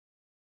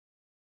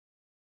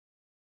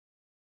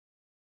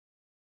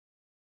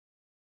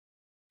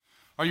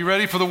Are you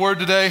ready for the word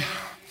today?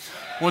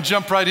 We'll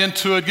jump right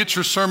into it. Get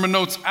your sermon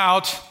notes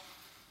out.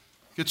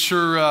 Get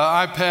your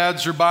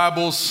iPads, your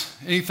Bibles,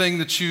 anything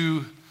that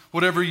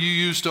whatever you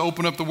use to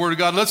open up the Word of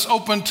God. Let's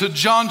open to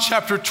John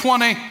chapter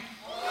 20.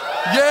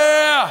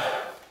 Yeah!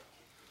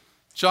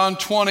 John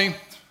 20.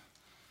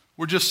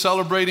 We're just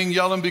celebrating,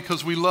 yelling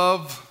because we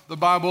love the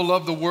Bible,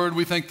 love the Word.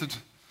 We think that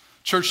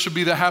church should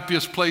be the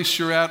happiest place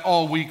you're at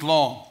all week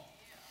long.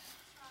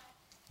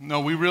 No,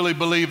 we really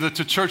believe that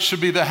the church should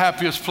be the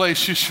happiest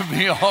place you should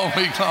be all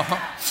week long. I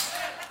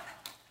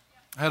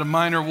had a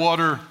minor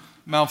water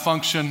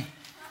malfunction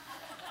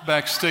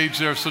backstage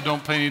there, so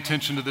don't pay any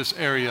attention to this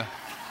area.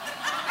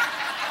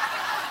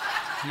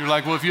 You're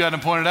like, well, if you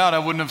hadn't pointed out, I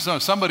wouldn't have known.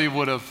 Somebody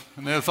would have,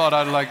 and they thought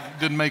I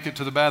didn't make it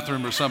to the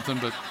bathroom or something,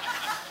 but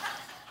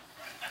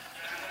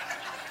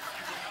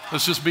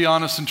let's just be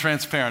honest and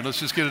transparent. Let's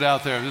just get it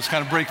out there. Just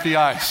kind of break the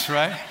ice,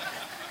 right?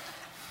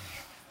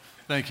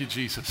 Thank you,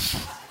 Jesus.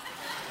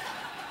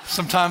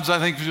 Sometimes I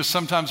think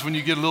sometimes when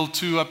you get a little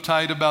too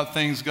uptight about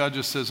things, God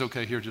just says,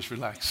 okay, here, just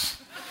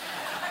relax.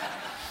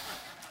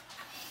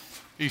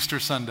 Easter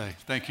Sunday.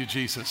 Thank you,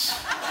 Jesus.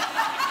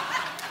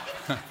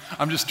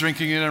 I'm just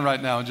drinking it in right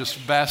now and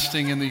just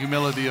basking in the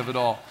humility of it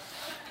all.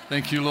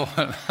 Thank you, Lord.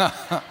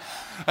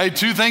 Hey,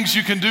 two things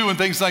you can do when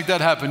things like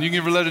that happen. You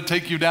can either let it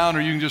take you down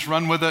or you can just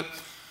run with it.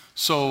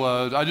 So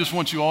I just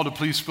want you all to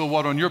please spill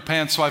water on your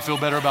pants so I feel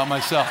better about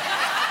myself.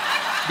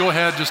 Go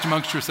ahead, just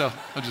amongst yourself.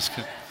 I'm just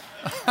kidding.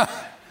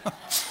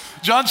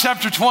 John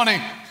chapter 20.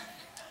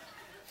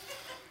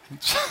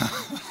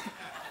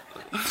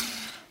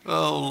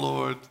 Oh,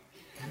 Lord.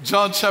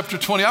 John chapter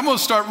 20. I'm going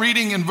to start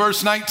reading in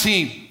verse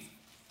 19.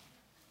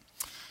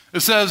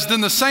 It says,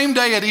 then the same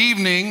day at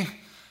evening,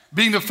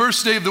 being the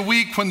first day of the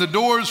week, when the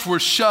doors were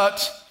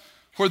shut,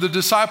 where the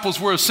disciples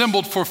were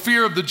assembled for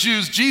fear of the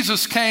Jews,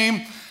 Jesus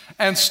came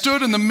and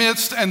stood in the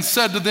midst and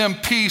said to them,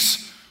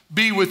 peace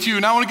be with you.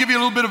 Now I want to give you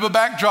a little bit of a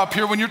backdrop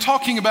here. When you're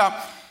talking about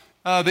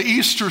the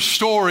Easter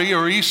story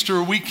or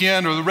Easter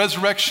weekend or the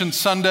Resurrection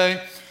Sunday,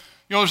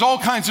 you know, there's all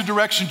kinds of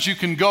directions you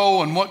can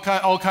go and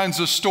all kinds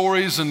of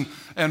stories and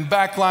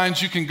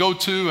backlines you can go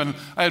to. And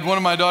I had one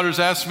of my daughters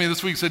ask me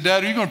this week, said,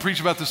 Dad, are you going to preach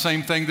about the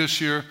same thing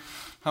this year?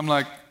 I'm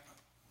like,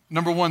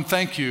 number one,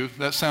 thank you.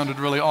 That sounded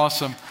really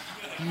awesome.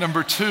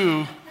 Number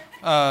two,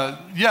 we're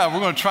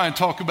going to try and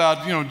talk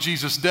about,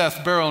 Jesus'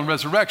 death, burial, and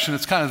resurrection.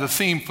 It's kind of the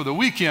theme for the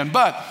weekend,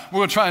 but we're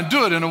going to try and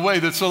do it in a way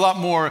that's a lot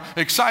more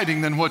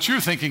exciting than what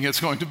you're thinking it's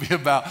going to be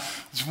about.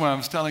 That's when I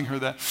was telling her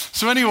that.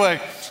 So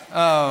anyway,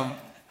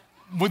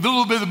 with a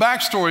little bit of the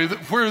backstory,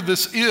 where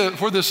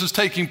this is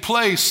taking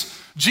place,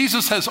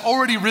 Jesus has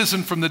already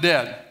risen from the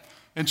dead.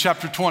 In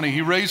chapter 20,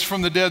 he raised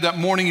from the dead that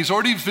morning. He's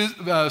already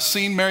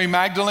seen Mary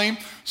Magdalene,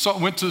 so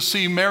went to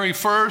see Mary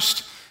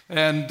first.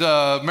 And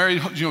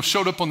Mary,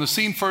 showed up on the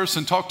scene first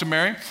and talked to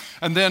Mary.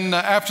 And then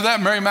after that,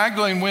 Mary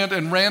Magdalene went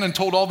and ran and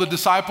told all the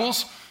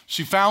disciples.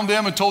 She found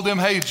them and told them,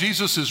 hey,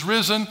 Jesus is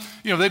risen.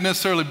 They didn't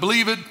necessarily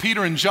believe it.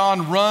 Peter and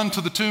John run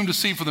to the tomb to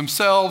see for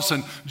themselves.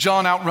 And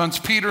John outruns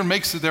Peter,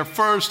 makes it there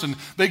first. And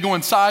they go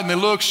inside and they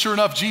look. Sure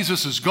enough,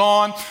 Jesus is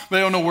gone. They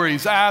don't know where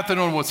he's at. They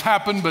don't know what's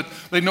happened, but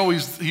they know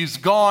he's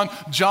gone.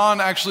 John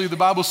actually, the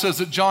Bible says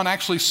that John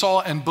actually saw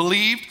and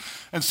believed.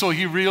 And so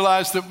he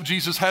realized that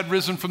Jesus had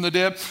risen from the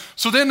dead.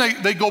 So then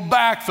they go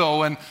back,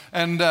 though, and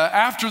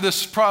after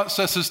this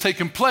process has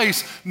taken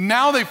place,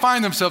 now they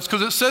find themselves,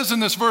 because it says in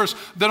this verse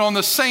that on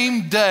the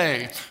same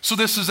day, so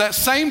this is that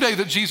same day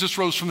that Jesus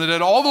rose from the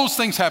dead, all those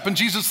things happened.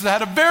 Jesus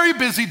had a very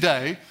busy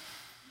day.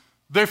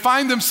 They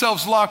find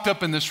themselves locked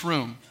up in this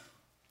room.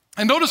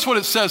 And notice what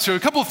it says here. A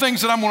couple of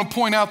things that I'm going to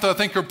point out that I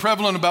think are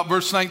prevalent about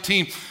verse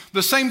 19.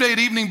 The same day at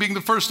evening, being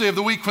the first day of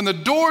the week, when the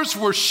doors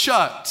were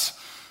shut.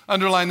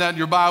 Underline that in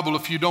your Bible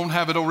if you don't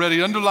have it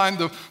already. Underline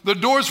the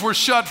doors were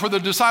shut where the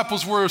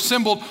disciples were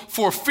assembled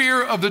for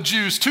fear of the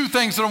Jews. Two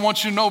things that I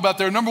want you to know about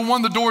there. Number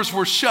one, the doors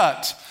were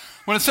shut.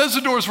 When it says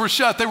the doors were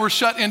shut, they were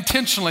shut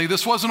intentionally.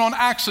 This wasn't on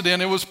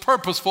accident. It was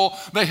purposeful.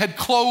 They had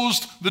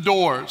closed the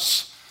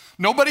doors.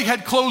 Nobody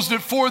had closed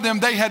it for them.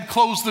 They had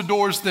closed the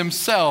doors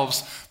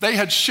themselves. They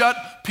had shut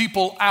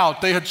people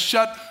out. They had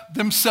shut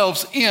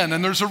themselves in,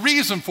 and there's a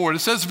reason for it. It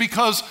says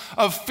because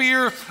of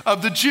fear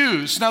of the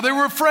Jews. Now they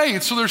were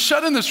afraid, so they're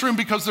shut in this room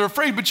because they're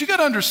afraid, but you got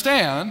to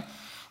understand,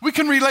 we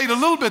can relate a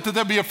little bit that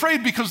they'd be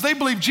afraid because they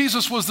believed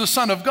Jesus was the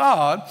Son of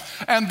God,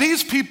 and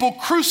these people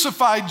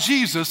crucified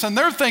Jesus, and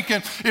they're thinking,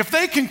 if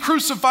they can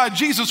crucify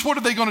Jesus, what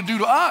are they going to do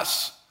to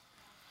us?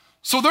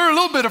 So they're a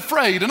little bit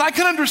afraid, and I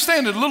can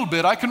understand it a little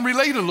bit. I can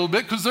relate a little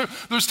bit because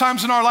there's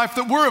times in our life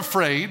that we're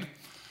afraid.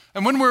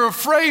 And when we're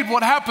afraid,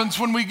 what happens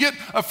when we get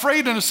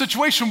afraid in a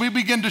situation, we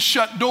begin to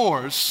shut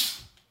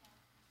doors.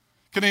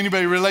 Can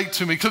anybody relate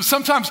to me? Because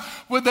sometimes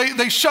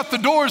they shut the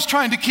doors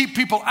trying to keep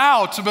people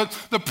out. But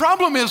the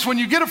problem is when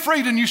you get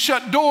afraid and you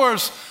shut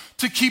doors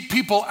to keep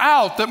people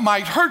out that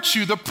might hurt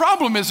you, the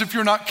problem is if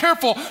you're not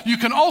careful, you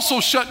can also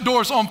shut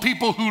doors on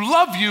people who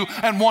love you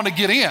and want to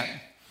get in.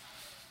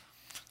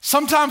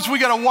 Sometimes we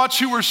got to watch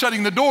who we're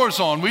shutting the doors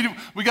on.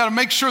 We got to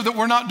make sure that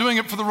we're not doing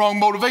it for the wrong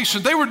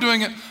motivation. They were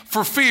doing it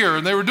for fear,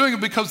 and they were doing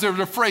it because they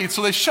were afraid.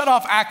 So they shut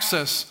off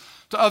access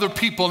to other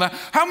people. Now,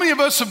 how many of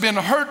us have been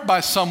hurt by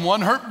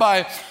someone, hurt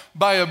by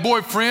a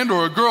boyfriend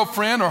or a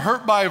girlfriend, or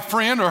hurt by a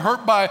friend, or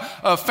hurt by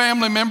a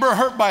family member,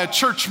 hurt by a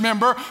church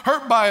member,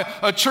 hurt by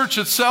a church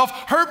itself,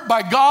 hurt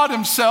by God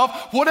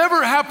himself?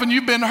 Whatever happened,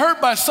 you've been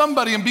hurt by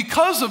somebody, and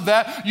because of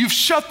that, you've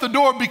shut the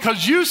door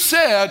because you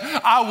said,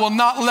 I will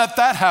not let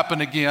that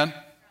happen again.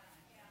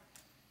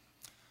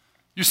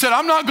 You said,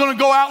 I'm not going to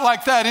go out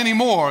like that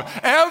anymore.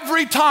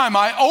 Every time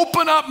I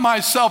open up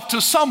myself to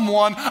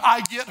someone,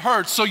 I get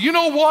hurt. So you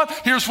know what?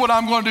 Here's what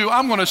I'm going to do.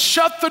 I'm going to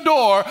shut the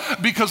door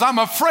because I'm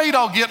afraid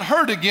I'll get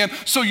hurt again,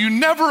 so you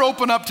never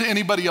open up to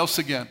anybody else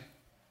again.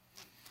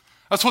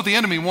 That's what the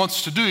enemy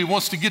wants to do. He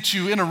wants to get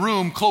you in a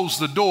room, close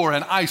the door,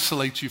 and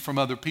isolate you from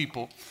other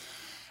people.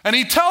 And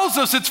he tells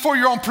us it's for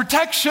your own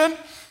protection.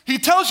 He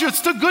tells you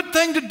it's the good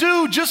thing to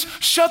do.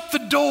 Just shut the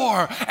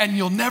door and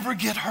you'll never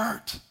get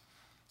hurt.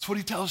 That's what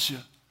he tells you,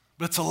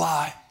 but it's a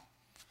lie.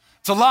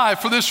 It's a lie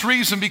for this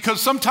reason, because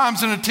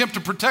sometimes in an attempt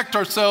to protect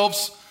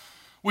ourselves,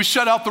 we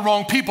shut out the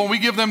wrong people. We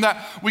give them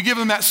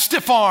that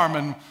stiff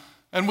arm,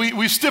 and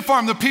we stiff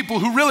arm the people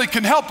who really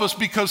can help us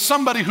because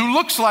somebody who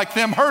looks like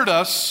them hurt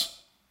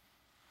us.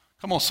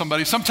 Come on,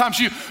 somebody. Sometimes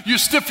you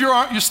stiff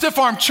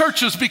arm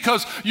churches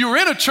because you were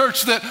in a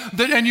church that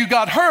and you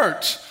got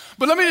hurt.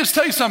 But let me just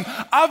tell you something.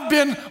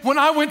 When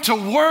I went to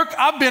work,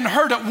 I've been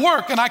hurt at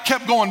work, and I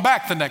kept going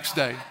back the next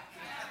day.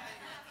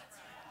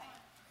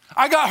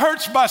 I got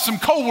hurt by some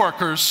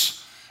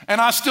coworkers, and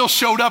I still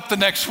showed up the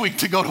next week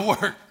to go to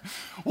work.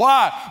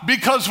 Why?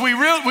 Because we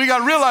got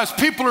to realize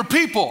people are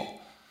people.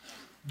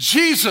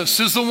 Jesus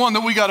is the one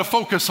that we got to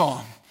focus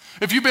on.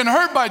 If you've been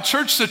hurt by a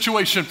church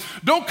situation,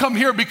 don't come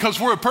here because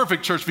we're a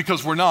perfect church,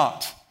 because we're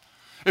not.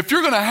 If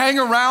you're going to hang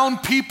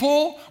around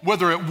people,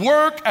 whether at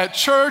work, at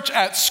church,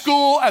 at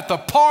school, at the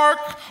park,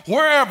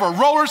 wherever,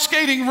 roller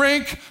skating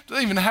rink, do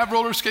they even have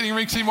roller skating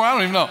rinks anymore? I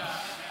don't even know.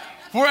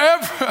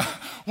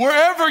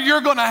 Wherever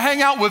you're going to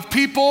hang out with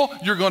people,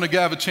 you're going to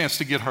have a chance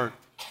to get hurt.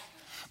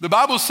 The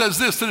Bible says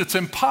this, that it's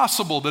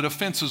impossible that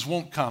offenses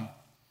won't come.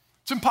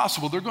 It's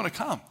impossible. They're going to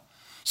come.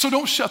 So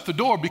don't shut the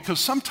door, because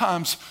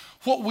sometimes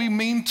what we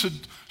mean to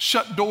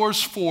shut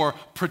doors for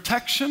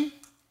protection,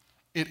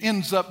 it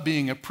ends up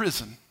being a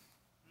prison.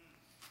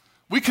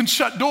 We can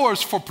shut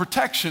doors for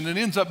protection, and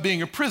it ends up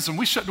being a prison.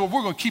 We shut doors,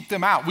 we're going to keep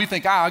them out. We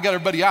think, I got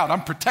everybody out.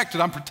 I'm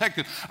protected.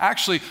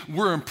 Actually,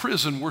 we're in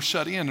prison. We're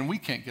shut in, and we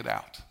can't get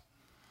out.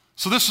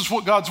 So this is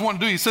what God's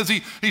wanting to do. He says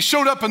he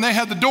showed up and they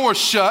had the doors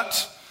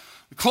shut,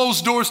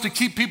 closed doors to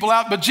keep people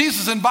out. But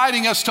Jesus is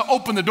inviting us to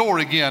open the door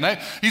again.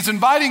 He's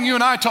inviting you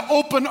and I to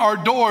open our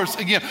doors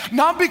again.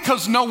 Not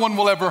because no one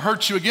will ever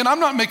hurt you again. I'm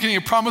not making any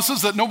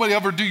promises that nobody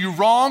ever do you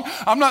wrong.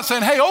 I'm not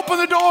saying, hey, open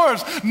the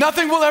doors.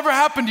 Nothing will ever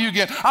happen to you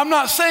again. I'm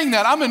not saying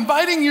that. I'm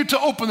inviting you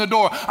to open the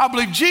door. I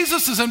believe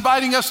Jesus is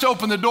inviting us to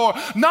open the door,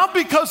 not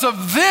because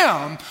of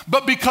them,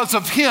 but because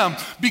of him.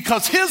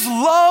 Because his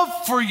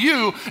love for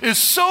you is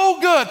so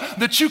good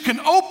that you can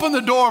open the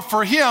door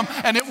for him,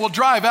 and it will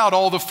drive out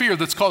all the fear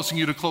that's causing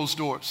you to close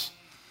doors.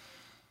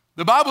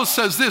 The Bible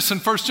says this in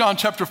 1 John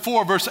chapter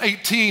 4, verse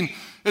 18.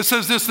 It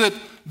says this, that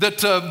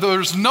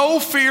there's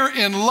no fear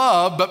in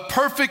love, but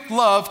perfect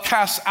love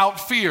casts out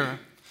fear,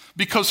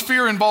 because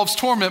fear involves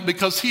torment,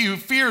 because he who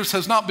fears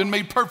has not been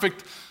made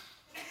perfect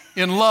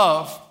in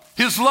love.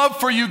 His love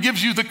for you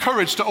gives you the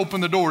courage to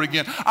open the door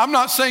again. I'm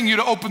not saying you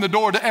to open the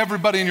door to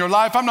everybody in your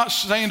life. I'm not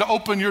saying to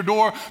open your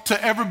door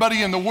to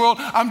everybody in the world.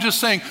 I'm just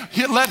saying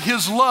let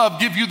his love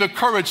give you the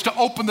courage to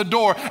open the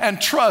door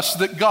and trust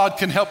that God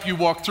can help you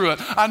walk through it.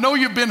 I know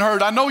you've been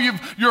hurt. I know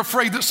you're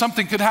afraid that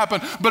something could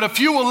happen. But if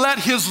you will let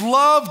his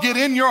love get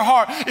in your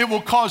heart, it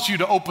will cause you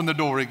to open the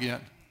door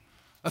again.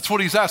 That's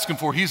what he's asking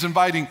for. He's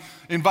inviting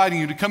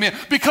you to come in.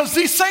 Because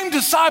these same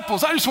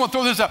disciples, I just want to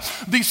throw this out.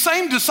 These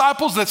same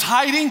disciples that's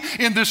hiding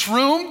in this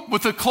room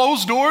with the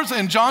closed doors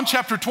in John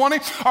chapter 20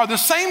 are the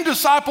same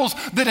disciples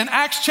that in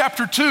Acts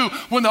chapter 2,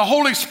 when the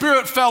Holy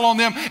Spirit fell on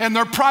them in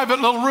their private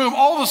little room,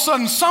 all of a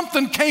sudden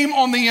something came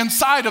on the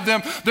inside of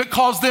them that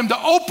caused them to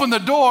open the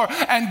door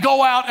and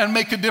go out and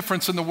make a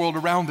difference in the world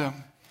around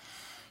them.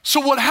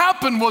 So what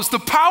happened was the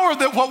power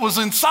that what was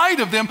inside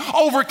of them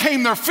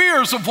overcame their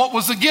fears of what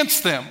was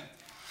against them.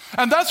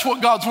 And that's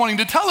what God's wanting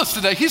to tell us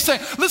today. He's saying,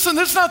 listen,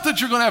 it's not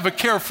that you're going to have a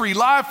carefree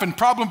life and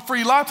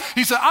problem-free life.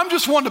 He said, I'm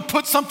just wanting to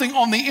put something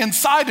on the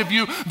inside of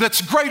you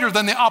that's greater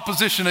than the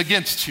opposition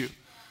against you.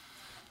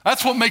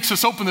 That's what makes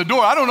us open the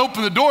door. I don't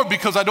open the door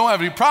because I don't have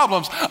any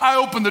problems. I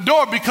open the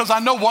door because I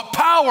know what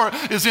power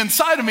is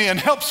inside of me and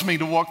helps me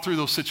to walk through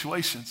those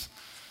situations.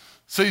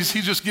 So he's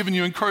just giving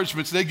you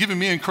encouragement today, giving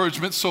me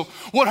encouragement. So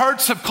what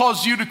hurts have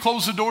caused you to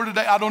close the door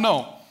today? I don't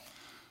know.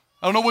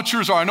 I don't know what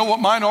yours are. I know what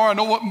mine are. I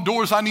know what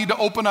doors I need to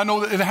open. I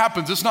know that it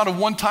happens. It's not a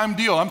one-time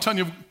deal. I'm telling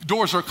you,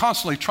 doors are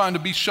constantly trying to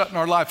be shut in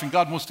our life, and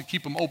God wants to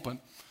keep them open.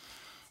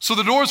 So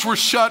the doors were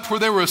shut where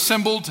they were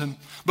assembled,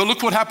 but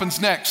look what happens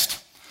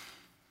next.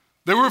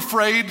 They were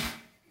afraid.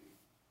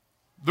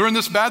 They're in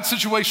this bad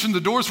situation. The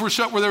doors were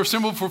shut where they were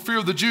assembled for fear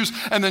of the Jews.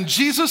 And then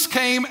Jesus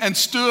came and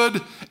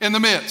stood in the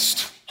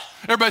midst.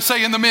 Everybody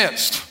say, in the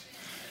midst.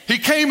 He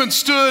came and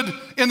stood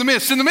in the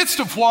midst. In the midst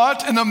of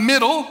what? In the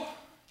middle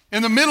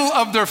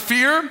of their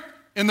fear,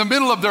 in the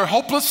middle of their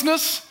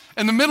hopelessness,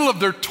 in the middle of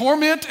their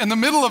torment, in the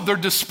middle of their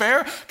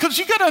despair. Because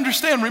you got to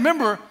understand,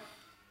 remember,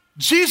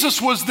 Jesus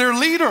was their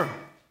leader.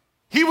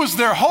 He was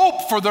their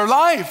hope for their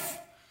life.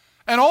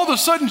 And all of a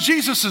sudden,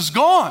 Jesus is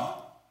gone.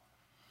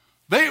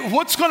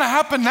 What's going to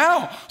happen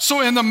now?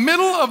 So in the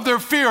middle of their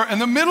fear, in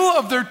the middle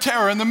of their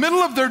terror, in the middle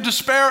of their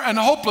despair and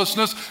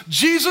hopelessness,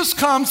 Jesus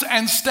comes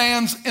and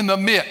stands in the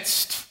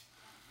midst.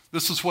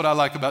 This is what I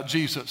like about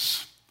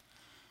Jesus.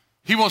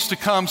 He wants to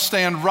come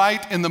stand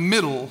right in the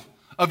middle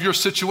of your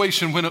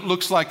situation when it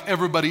looks like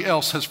everybody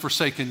else has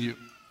forsaken you.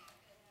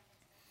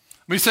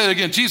 Let me say it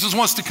again. Jesus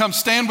wants to come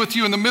stand with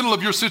you in the middle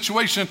of your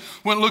situation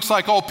when it looks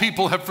like all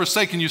people have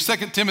forsaken you.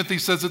 2 Timothy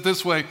says it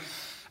this way.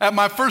 At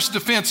my first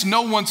defense,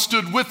 no one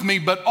stood with me,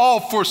 but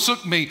all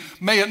forsook me.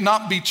 May it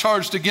not be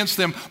charged against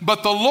them.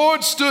 But the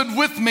Lord stood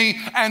with me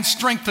and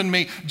strengthened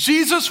me.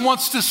 Jesus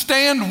wants to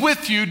stand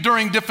with you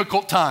during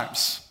difficult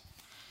times.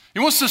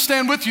 He wants to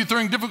stand with you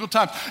during difficult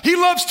times. He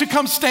loves to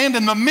come stand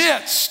in the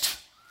midst.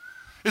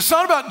 It's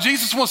not about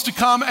Jesus wants to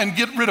come and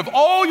get rid of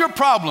all your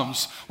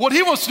problems. What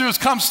he wants to do is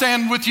come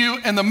stand with you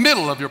in the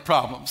middle of your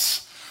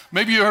problems.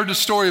 Maybe you heard the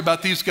story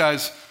about these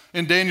guys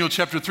in Daniel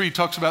chapter 3. It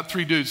talks about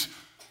three dudes.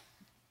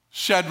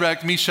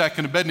 Shadrach, Meshach,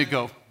 and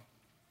Abednego.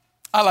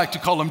 I like to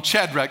call them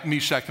Chadrach,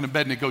 Meshach, and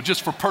Abednego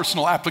just for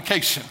personal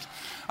application.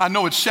 I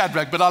know it's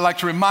Shadrach, but I like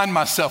to remind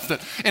myself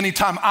that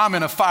anytime I'm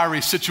in a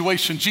fiery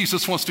situation,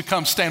 Jesus wants to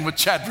come stand with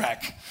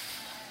Chadrach.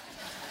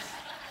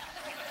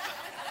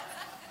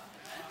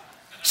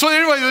 So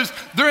anyway,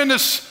 they're in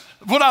this,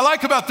 what I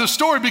like about this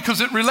story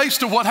because it relates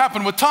to what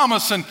happened with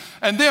Thomas and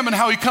them and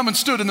how he come and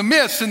stood in the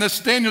midst. In this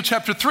Daniel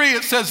chapter 3,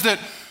 it says that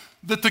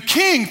the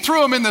king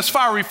threw him in this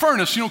fiery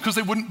furnace, because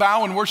they wouldn't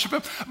bow and worship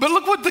him. But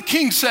look what the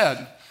king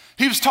said.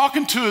 He was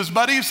talking to his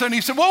buddies and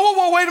he said,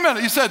 whoa, wait a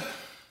minute. He said,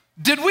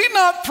 did we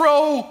not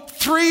throw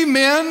 3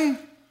 men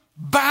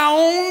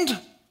bound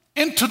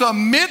into the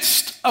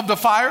midst of the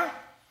fire?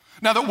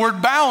 Now that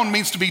word bound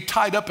means to be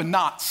tied up in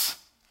knots.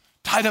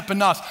 Tied up in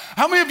knots.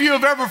 How many of you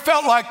have ever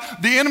felt like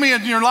the enemy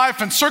in your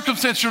life and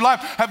circumstance in your life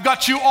have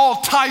got you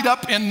all tied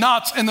up in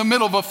knots in the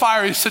middle of a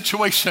fiery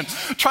situation?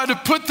 Try to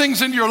put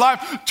things into your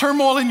life,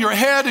 turmoil in your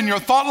head and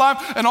your thought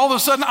life, and all of a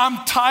sudden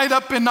I'm tied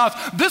up in knots.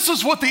 This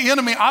is what the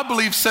enemy, I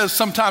believe, says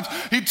sometimes.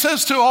 He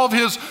says to all of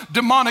his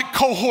demonic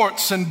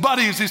cohorts and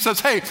buddies, he says,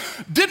 hey,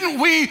 didn't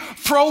we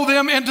throw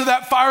them into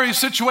that fiery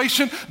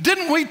situation?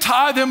 Didn't we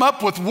tie them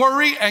up with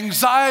worry,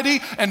 anxiety,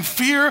 and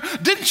fear?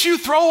 Didn't you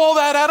throw all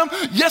that at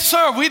them? Yes,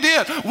 sir, we did.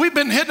 We've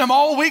been hitting them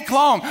all week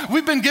long.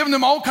 We've been giving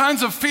them all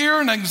kinds of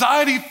fear and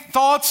anxiety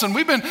thoughts, and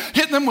we've been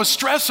hitting them with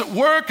stress at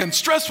work and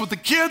stress with the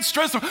kids,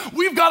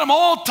 We've got them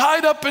all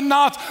tied up in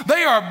knots.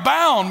 They are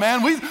bound,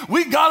 man.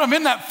 We got them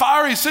in that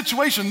fiery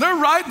situation. They're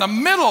right in the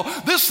middle.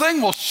 This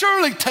thing will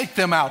surely take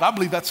them out. I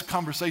believe that's a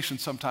conversation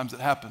sometimes that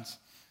happens.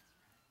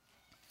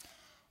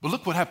 But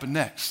look what happened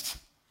next.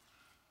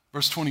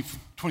 Verse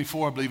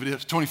 24, I believe it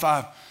is,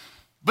 25.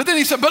 But then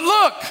he said, but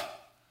look,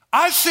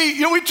 I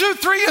see, we drew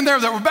 3 in there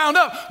that were bound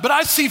up, but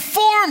I see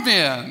 4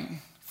 men,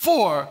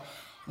 4,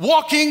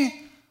 walking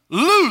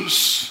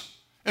loose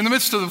in the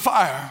midst of the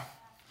fire.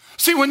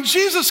 See, when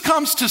Jesus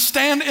comes to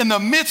stand in the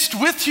midst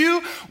with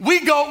you,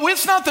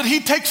 it's not that he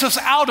takes us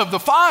out of the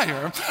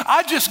fire.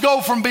 I just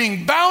go from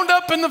being bound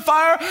up in the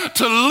fire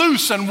to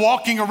loose and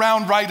walking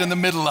around right in the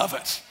middle of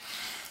it.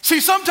 See,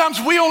 sometimes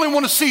we only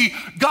want to see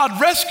God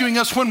rescuing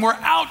us when we're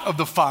out of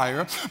the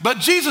fire. But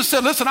Jesus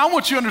said, listen, I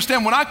want you to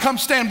understand when I come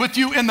stand with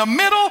you in the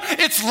middle,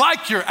 it's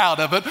like you're out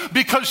of it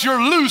because you're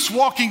loose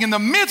walking in the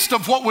midst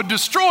of what would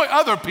destroy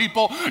other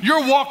people.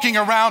 You're walking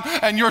around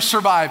and you're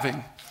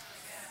surviving.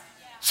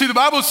 See, the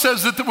Bible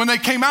says that when they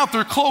came out,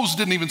 their clothes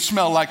didn't even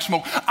smell like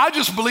smoke. I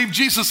just believe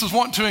Jesus is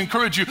wanting to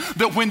encourage you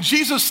that when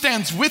Jesus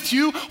stands with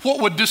you,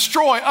 what would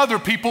destroy other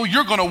people,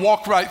 you're going to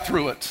walk right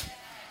through it.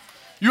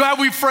 We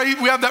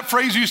have that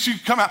phrase used to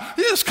come out.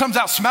 This comes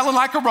out smelling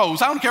like a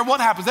rose. I don't care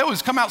what happens. They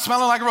always come out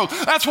smelling like a rose.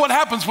 That's what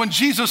happens when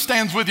Jesus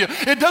stands with you.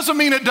 It doesn't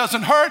mean it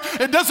doesn't hurt.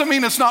 It doesn't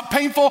mean it's not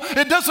painful.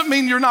 It doesn't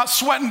mean you're not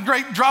sweating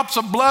great drops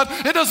of blood.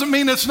 It doesn't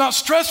mean it's not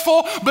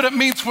stressful, but it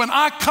means when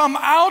I come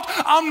out,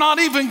 I'm not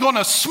even going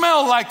to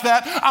smell like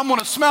that. I'm going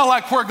to smell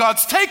like where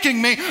God's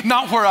taking me,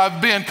 not where I've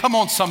been. Come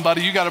on,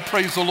 somebody. You got to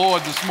praise the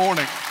Lord this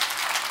morning.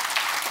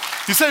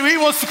 He said he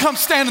wants to come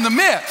stand in the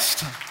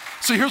midst.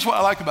 So here's what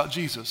I like about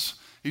Jesus.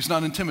 He's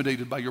not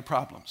intimidated by your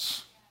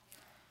problems.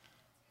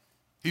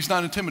 He's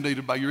not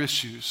intimidated by your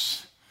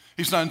issues.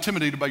 He's not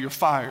intimidated by your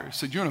fire. He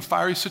said, you're in a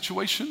fiery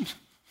situation?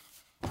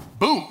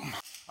 Boom.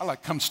 I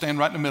like to come stand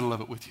right in the middle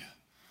of it with you.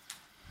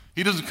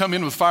 He doesn't come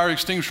in with fire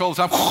extinguisher all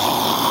the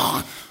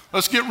time.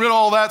 Let's get rid of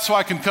all that so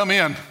I can come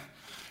in.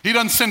 He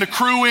doesn't send a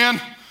crew in.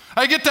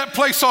 I get that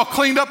place all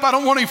cleaned up. I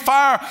don't want any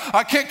fire.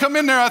 I can't come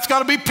in there. It's got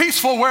to be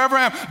peaceful wherever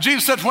I am.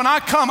 Jesus said, when I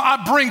come,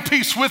 I bring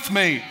peace with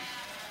me.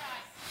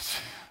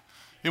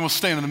 He wants to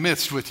stand in the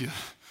midst with you.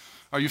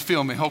 Are you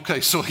feeling me?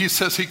 Okay, so he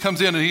says, he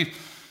comes in and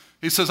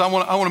he says, I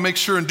want to make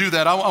sure and do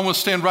that. I want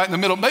to stand right in the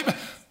middle.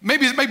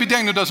 Maybe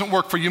Daniel doesn't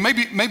work for you.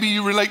 Maybe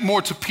you relate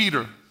more to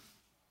Peter.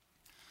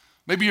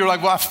 Maybe you're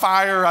like, well, I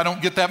fire. I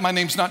don't get that. My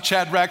name's not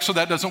Chad Everett, so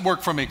that doesn't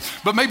work for me.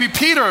 But maybe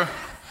Peter's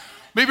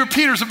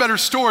a better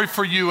story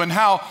for you, and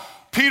how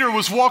Peter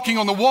was walking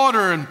on the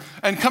water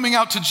and coming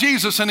out to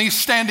Jesus, and he's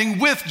standing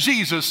with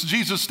Jesus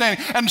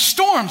standing, and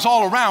storms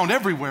all around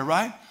everywhere,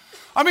 right?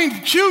 I mean,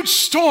 huge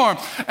storm,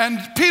 and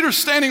Peter's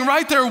standing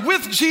right there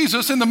with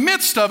Jesus in the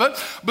midst of it,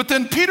 but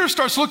then Peter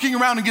starts looking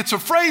around and gets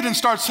afraid,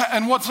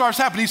 and what starts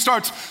happening? He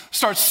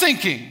starts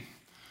sinking.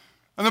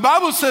 And the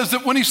Bible says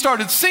that when he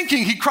started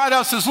sinking, he cried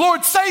out, says,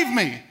 Lord, save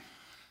me.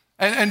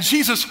 And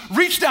Jesus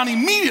reached down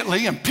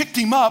immediately and picked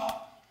him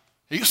up.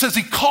 He says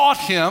he caught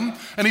him,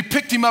 and he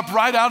picked him up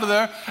right out of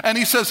there, and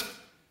he says,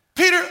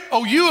 Peter,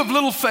 oh, you of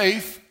little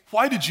faith,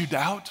 why did you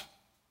doubt?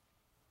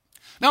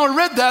 Now, I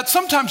read that.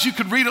 Sometimes you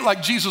could read it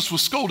like Jesus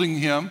was scolding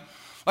him.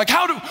 Like,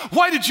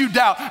 why did you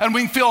doubt? And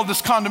we can feel this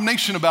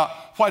condemnation about,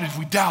 why did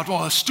we doubt?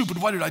 Oh, that's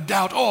stupid. Why did I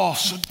doubt? Oh,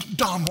 so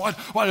dumb. Why?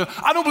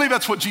 I don't believe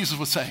that's what Jesus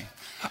was saying.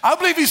 I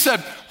believe he said,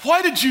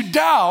 why did you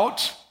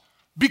doubt?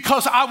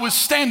 Because I was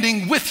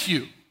standing with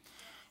you.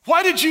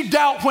 Why did you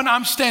doubt when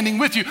I'm standing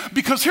with you?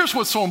 Because here's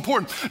what's so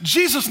important.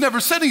 Jesus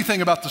never said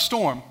anything about the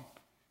storm.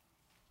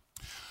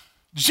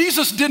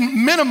 Jesus didn't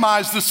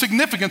minimize the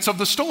significance of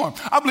the storm.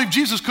 I believe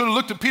Jesus could have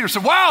looked at Peter and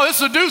said, wow, this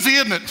is a doozy,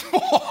 isn't it?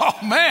 Oh,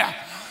 man,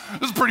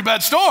 this is a pretty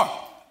bad storm.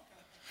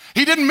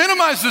 He didn't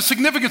minimize the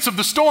significance of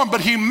the storm,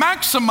 but he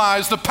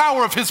maximized the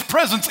power of his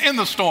presence in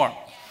the storm.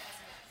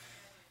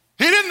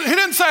 He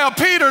didn't say, oh,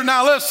 Peter,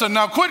 now listen,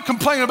 now quit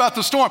complaining about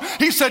the storm.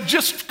 He said,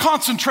 just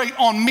concentrate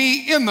on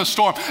me in the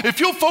storm. If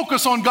you'll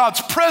focus on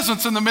God's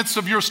presence in the midst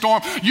of your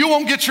storm, you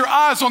won't get your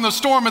eyes on the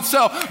storm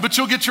itself, but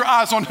you'll get your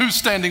eyes on who's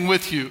standing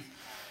with you.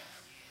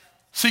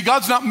 See,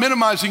 God's not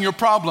minimizing your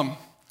problem.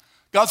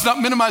 God's not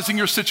minimizing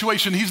your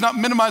situation. He's not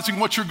minimizing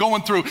what you're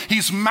going through.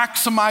 He's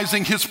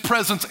maximizing his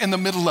presence in the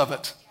middle of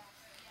it.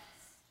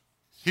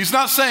 He's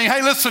not saying,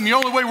 hey, listen, the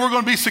only way we're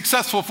going to be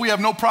successful if we have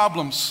no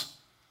problems.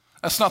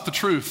 That's not the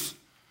truth.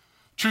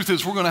 Truth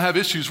is, we're going to have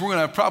issues, we're going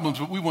to have problems,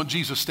 but we want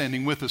Jesus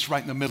standing with us right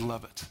in the middle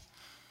of it.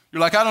 You're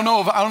like, I don't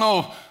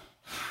know.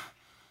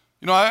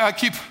 You know,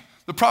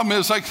 the problem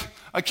is, like,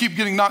 I keep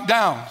getting knocked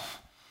down.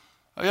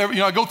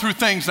 I go through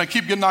things and I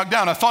keep getting knocked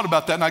down. I thought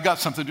about that and I got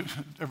something.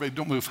 Everybody,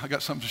 don't move. I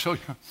got something to show you.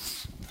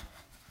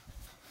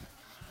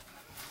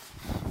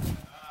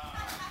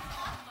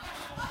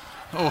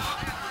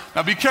 Oh,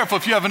 now be careful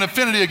if you have an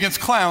affinity against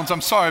clowns. I'm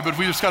sorry, but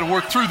we just got to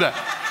work through that.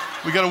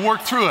 We got to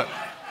work through it.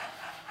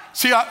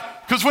 See,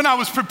 because when I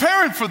was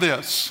preparing for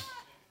this,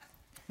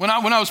 when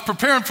I was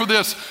preparing for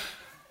this,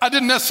 I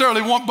didn't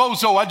necessarily want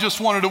bozo. I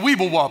just wanted a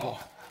weeble wobble.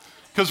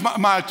 Because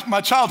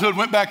my childhood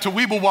went back to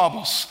weeble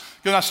wobbles.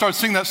 Then I started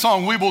singing that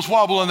song, Weebles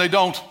Wobble and They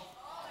Don't.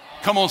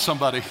 Come on,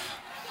 somebody.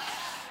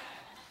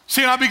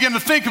 See, and I began to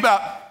think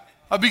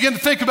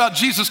about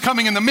Jesus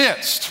coming in the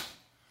midst,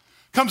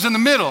 comes in the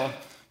middle,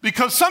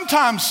 because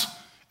sometimes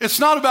it's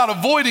not about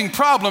avoiding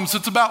problems.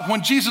 It's about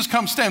when Jesus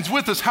comes, stands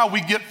with us, how we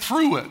get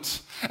through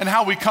it and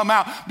how we come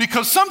out.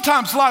 Because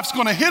sometimes life's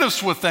going to hit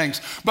us with things.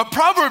 But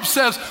Proverbs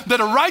says that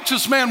a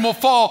righteous man will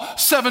fall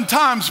 7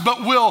 times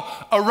but will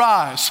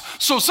arise.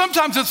 So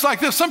sometimes it's like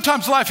this.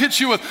 Sometimes life hits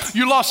you with,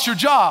 you lost your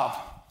job,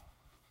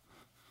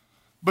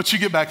 but you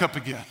get back up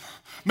again.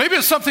 Maybe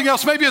it's something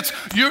else. Maybe it's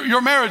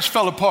your marriage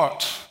fell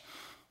apart.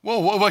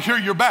 Well, here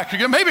you're back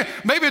again. Maybe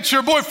it's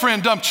your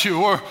boyfriend dumped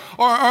you,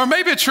 or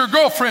maybe it's your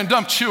girlfriend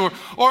dumped you,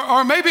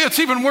 or maybe it's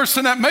even worse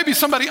than that. Maybe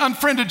somebody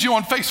unfriended you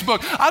on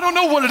Facebook. I don't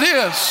know what it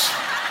is.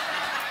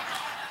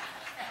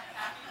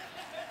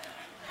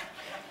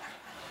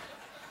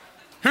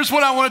 Here's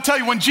what I want to tell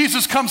you. When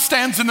Jesus comes,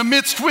 stands in the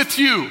midst with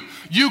you,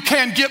 you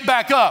can get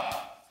back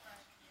up.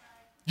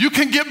 You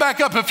can get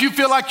back up. If you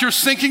feel like you're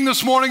sinking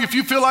this morning, if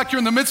you feel like you're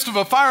in the midst of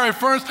a fiery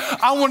furnace,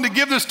 I wanted to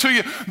give this to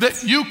you,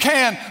 that you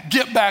can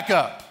get back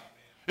up.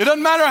 It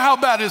doesn't matter how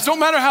bad it is. Don't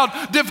matter how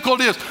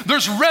difficult it is.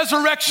 There's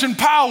resurrection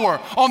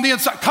power on the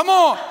inside. Come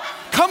on.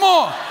 Come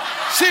on.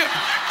 See it.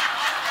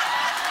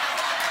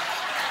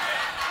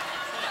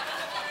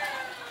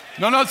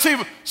 No, see,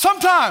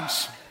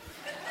 sometimes.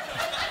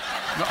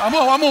 I'm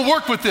going to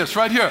work with this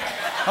right here.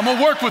 I'm going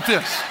to work with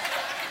this.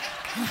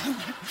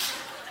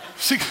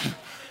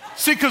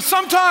 See, because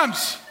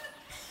sometimes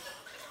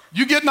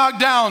you get knocked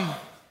down.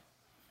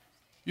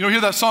 You know,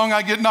 hear that song,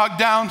 I get knocked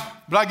down,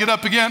 but I get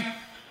up again?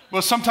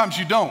 Well, sometimes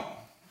you don't.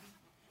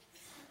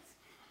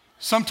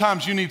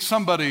 Sometimes you need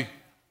somebody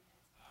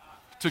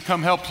to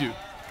come help you.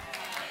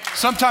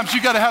 Sometimes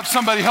you got to have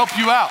somebody help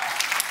you out.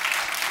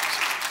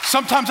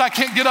 Sometimes I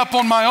can't get up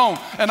on my own,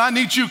 and I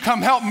need you to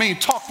come help me,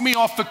 talk me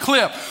off the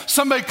cliff.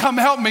 Somebody come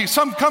help me.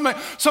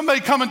 Somebody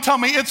come and tell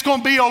me it's going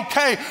to be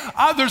okay.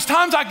 There's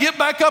times I get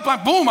back up,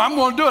 I'm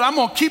going to do it. I'm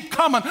going to keep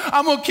coming.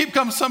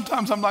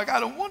 Sometimes I'm like, I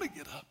don't want to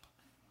get up.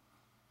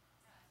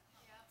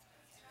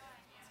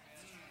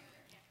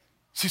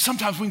 See,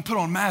 sometimes we can put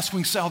on masks,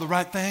 we can say all the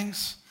right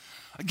things.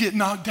 I get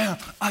knocked down,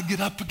 I get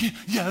up again.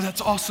 Yeah,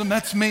 that's awesome,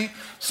 that's me.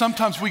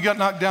 Sometimes we get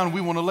knocked down and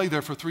we want to lay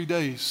there for 3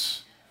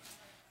 days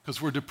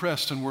because we're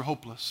depressed and we're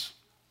hopeless.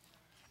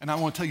 And I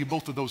want to tell you,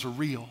 both of those are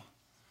real.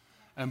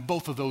 And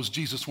both of those,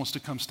 Jesus wants to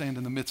come stand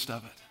in the midst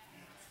of it.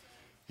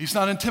 He's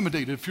not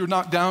intimidated. If you're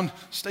knocked down,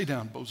 stay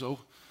down, bozo.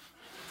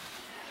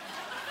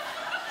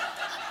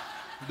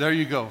 There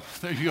you go.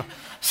 There you go.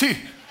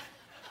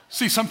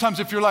 See, sometimes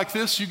if you're like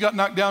this, you got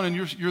knocked down and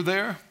you're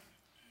there.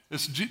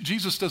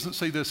 Jesus doesn't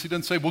say this. He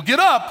doesn't say, well, get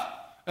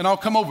up and I'll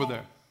come over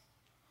there.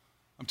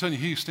 I'm telling you,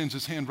 he extends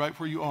his hand right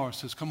where you are and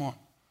says, come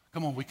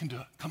on, we can do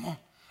it. Come on.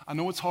 I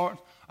know it's hard.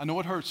 I know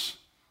it hurts,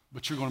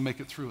 but you're going to make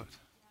it through it.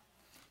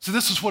 So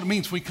this is what it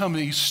means when we come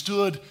and he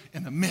stood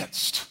in the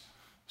midst.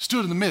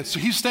 Stood in the midst.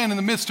 So he's standing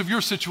in the midst of your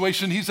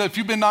situation. He said, if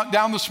you've been knocked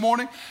down this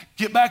morning,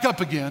 get back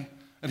up again.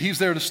 And he's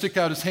there to stick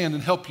out his hand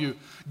and help you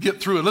get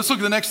through it. Let's look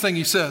at the next thing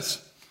he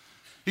says.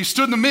 He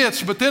stood in the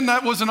midst, but then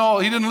that wasn't all.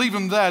 He didn't leave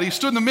him that. He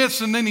stood in the midst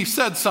and then he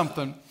said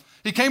something.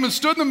 He came and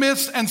stood in the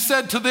midst and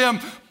said to them,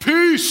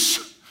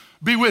 peace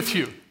be with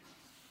you.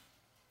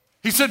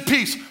 He said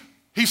peace.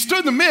 He stood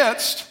in the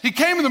midst. He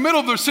came in the middle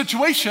of their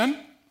situation,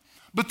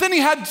 but then he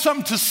had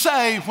something to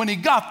say when he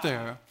got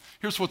there.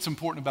 Here's what's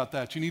important about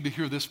that. You need to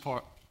hear this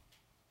part.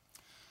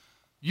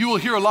 You will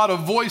hear a lot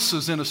of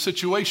voices in a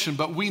situation,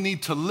 but we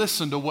need to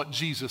listen to what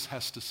Jesus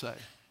has to say.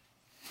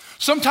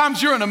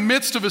 Sometimes you're in the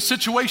midst of a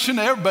situation,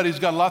 everybody's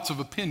got lots of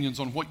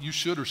opinions on what you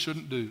should or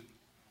shouldn't do.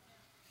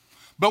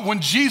 But when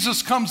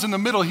Jesus comes in the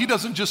middle, he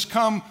doesn't just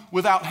come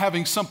without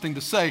having something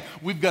to say.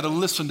 We've got to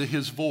listen to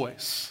his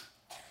voice.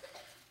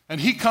 And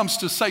he comes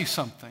to say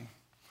something.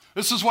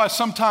 This is why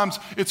sometimes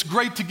it's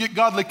great to get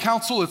godly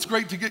counsel. It's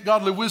great to get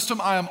godly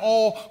wisdom. I am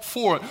all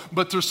for it.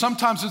 But there's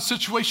sometimes in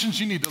situations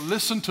you need to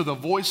listen to the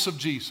voice of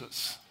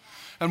Jesus.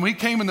 And when he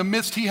came in the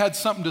midst, he had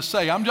something to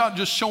say. I'm not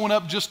just showing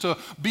up just to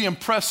be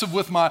impressive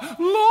with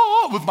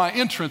my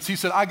entrance. He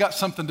said, I got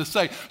something to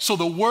say. So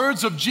the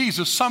words of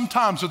Jesus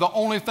sometimes are the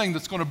only thing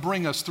that's going to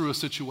bring us through a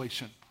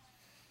situation.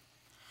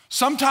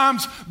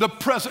 Sometimes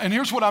and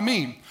here's what I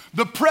mean.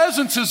 The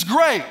presence is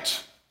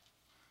great.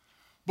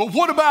 But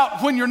what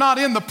about when you're not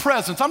in the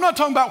presence? I'm not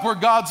talking about where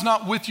God's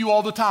not with you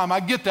all the time.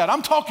 I get that.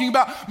 I'm talking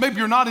about maybe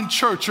you're not in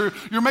church, or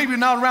you're maybe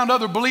not around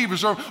other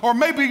believers, or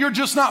maybe you're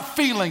just not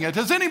feeling it.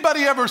 Has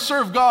anybody ever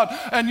served God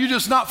and you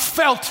just not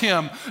felt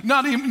him,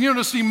 not even,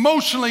 just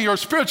emotionally or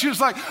spiritually? You're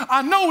just like,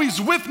 I know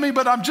he's with me,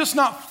 but I'm just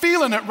not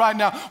feeling it right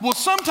now. Well,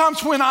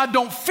 sometimes when I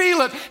don't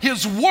feel it,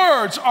 his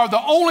words are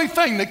the only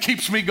thing that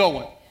keeps me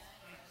going.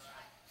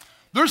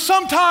 There's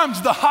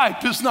sometimes the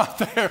hype is not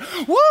there.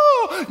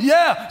 Woo!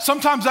 Yeah,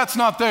 sometimes that's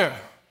not there.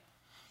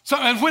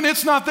 And when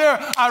it's not there,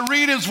 I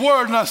read his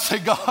word and I say,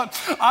 God,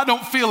 I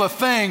don't feel a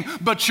thing,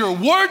 but your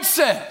word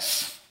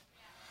says,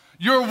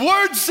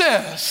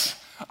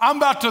 I'm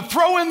about to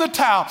throw in the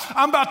towel.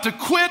 I'm about to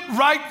quit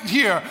right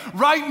here,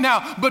 right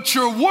now. But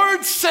your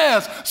word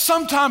says,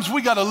 sometimes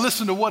we got to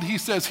listen to what he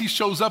says. He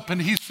shows up and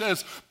he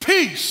says,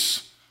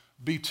 peace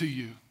be to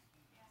you.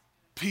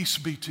 Peace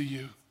be to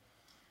you.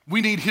 We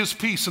need his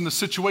peace in the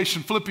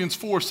situation. Philippians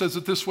 4 says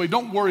it this way,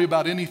 don't worry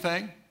about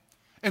anything.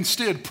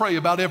 Instead, pray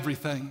about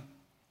everything.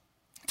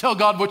 Tell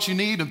God what you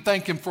need and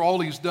thank him for all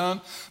he's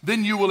done.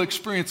 Then you will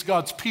experience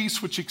God's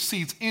peace, which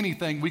exceeds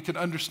anything we could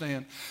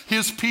understand.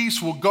 His peace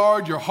will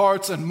guard your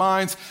hearts and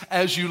minds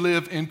as you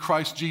live in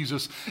Christ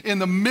Jesus. In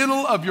the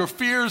middle of your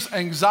fears,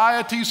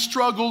 anxieties,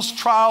 struggles,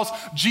 trials,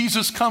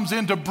 Jesus comes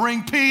in to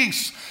bring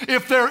peace.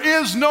 If there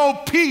is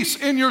no peace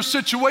in your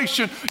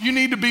situation, you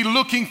need to be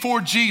looking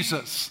for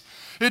Jesus.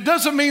 It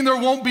doesn't mean there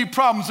won't be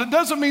problems. It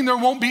doesn't mean there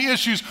won't be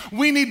issues.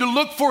 We need to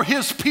look for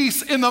his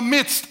peace in the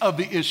midst of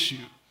the issue.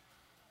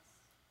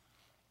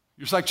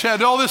 You're like,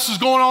 Chad, all this is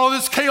going on, all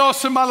this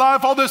chaos in my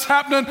life, all this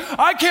happening.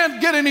 I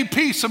can't get any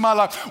peace in my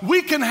life.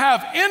 We can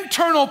have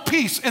internal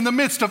peace in the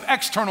midst of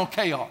external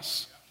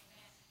chaos.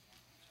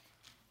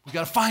 We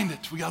got to find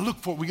it. We got to look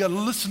for it. We got to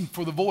listen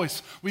for the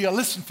voice. We got to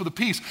listen for the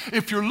peace.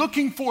 If you're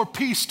looking for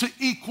peace to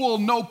equal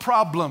no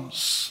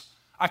problems,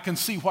 I can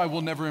see why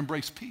we'll never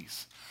embrace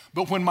peace.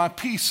 But when my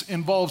peace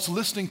involves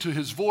listening to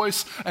his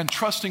voice and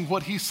trusting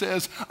what he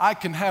says, I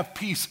can have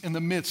peace in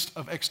the midst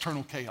of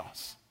external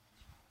chaos.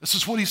 This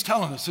is what he's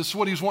telling us. This is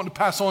what he's wanting to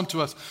pass on to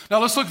us. Now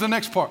let's look at the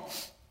next part.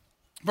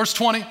 Verse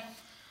 20.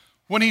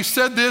 When he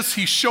said this,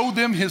 he showed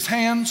them his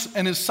hands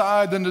and his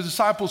side. Then the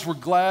disciples were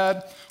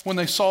glad when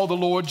they saw the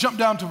Lord. Jump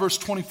down to verse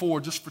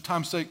 24 just for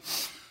time's sake.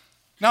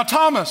 Now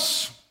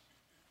Thomas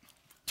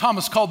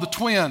called the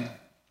twin. I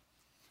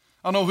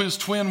don't know who his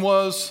twin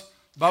was.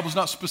 The Bible's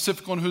not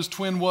specific on who his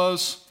twin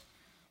was.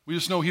 We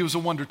just know he was a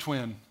wonder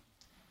twin.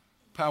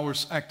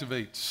 Powers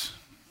activates.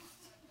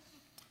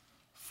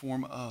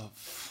 Form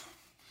of.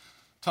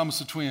 Thomas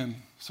the twin.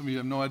 Some of you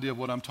have no idea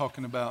what I'm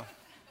talking about.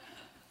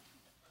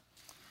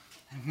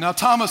 Now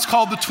Thomas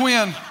called the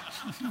twin.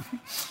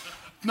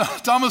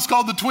 Thomas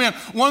called the twin.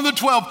 One of the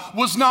 12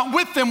 was not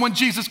with them when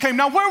Jesus came.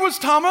 Now where was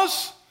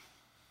Thomas?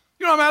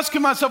 I'm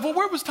asking myself, well,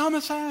 where was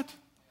Thomas at?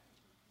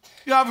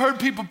 I've heard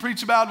people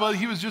preach about, well,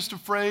 he was just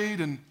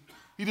afraid and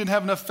he didn't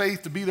have enough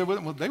faith to be there with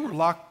them. Well, they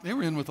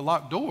were in with the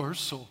locked doors,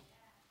 so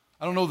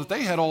I don't know that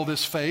they had all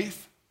this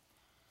faith.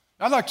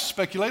 I like to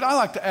speculate. I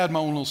like to add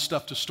my own little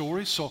stuff to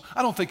stories, so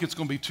I don't think it's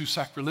going to be too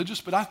sacrilegious.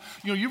 But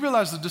you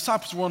realize the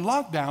disciples were on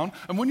lockdown,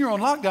 and when you're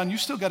on lockdown, you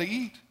still got to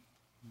eat.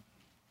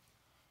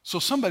 So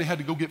somebody had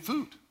to go get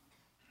food.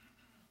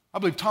 I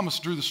believe Thomas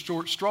drew the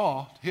short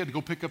straw. He had to go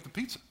pick up the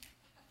pizza.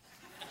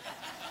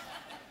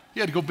 He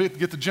had to go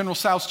get the General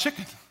Tso's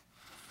chicken.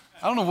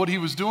 I don't know what he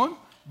was doing,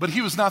 but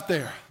he was not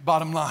there,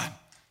 bottom line.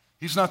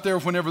 He's not there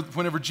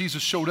whenever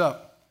Jesus showed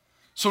up.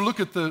 So look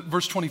at the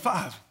verse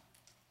 25.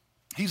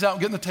 He's out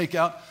getting the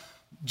takeout.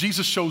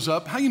 Jesus shows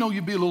up. How you know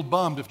you'd be a little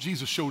bummed if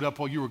Jesus showed up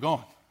while you were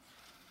gone?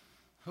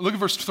 Look at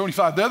verse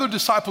 25. The other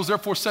disciples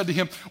therefore said to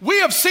him, "We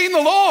have seen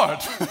the Lord."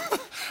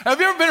 Have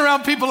you ever been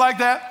around people like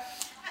that?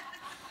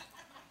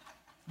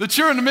 That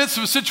you're in the midst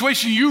of a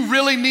situation you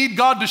really need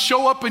God to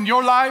show up in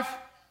your life?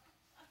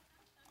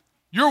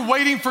 You're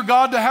waiting for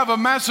God to have a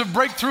massive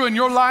breakthrough in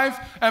your life,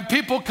 and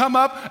people come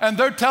up and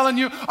they're telling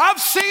you, "I've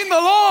seen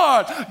the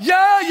Lord."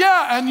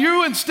 Yeah. And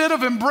you, instead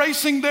of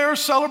embracing their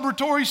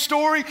celebratory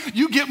story,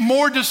 you get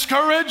more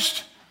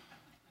discouraged.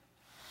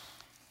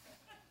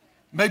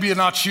 Maybe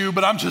not you,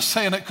 but I'm just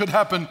saying it could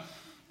happen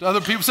to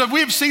other people. Said,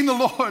 "We've seen the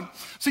Lord."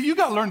 See, you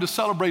got to learn to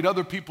celebrate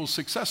other people's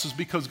successes,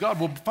 because God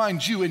will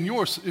find you in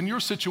your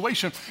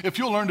situation if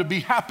you'll learn to be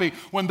happy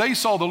when they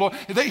saw the Lord.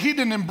 He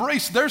didn't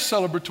embrace their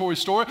celebratory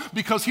story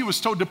because he was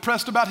so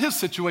depressed about his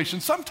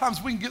situation.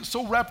 Sometimes we can get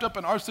so wrapped up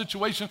in our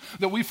situation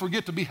that we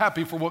forget to be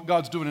happy for what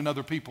God's doing in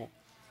other people.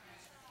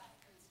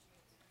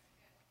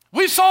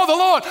 "We saw the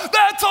Lord."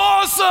 That's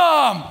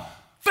awesome.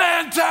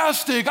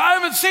 Fantastic. I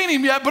haven't seen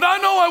him yet, but I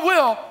know I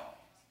will.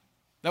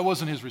 That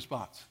wasn't his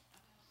response.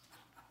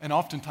 And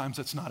oftentimes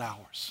that's not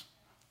ours.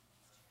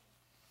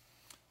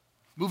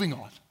 Moving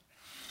on.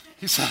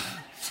 He said,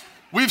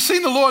 "We've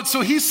seen the Lord." So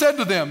he said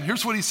to them,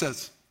 here's what he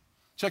says.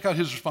 Check out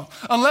his response.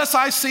 "Unless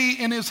I see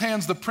in his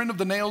hands the print of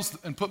the nails,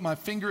 and put my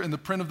finger in the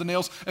print of the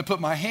nails, and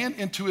put my hand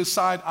into his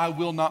side, I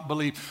will not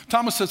believe."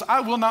 Thomas says,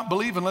 "I will not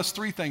believe unless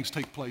three things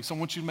take place." I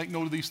want you to make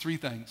note of these three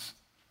things.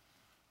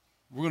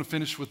 We're going to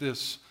finish with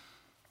this.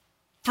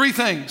 Three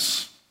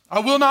things. I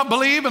will not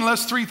believe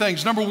unless three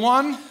things. Number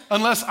one,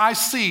 unless I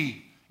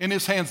see in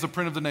his hands the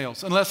print of the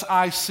nails. Unless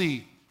I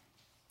see.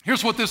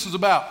 Here's what this is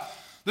about.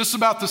 This is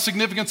about the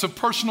significance of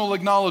personal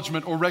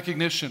acknowledgement or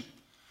recognition.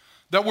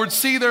 That word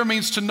 "see" there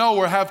means to know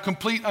or have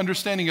complete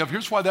understanding of.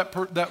 Here's why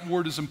that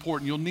word is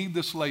important. You'll need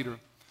this later.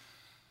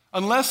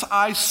 Unless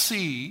I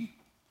see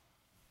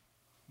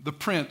the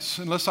prints,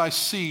 unless I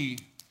see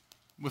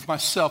with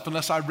myself,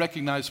 unless I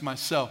recognize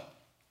myself.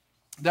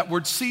 That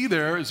word "see"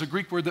 there is a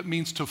Greek word that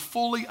means to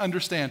fully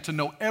understand, to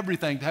know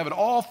everything, to have it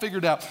all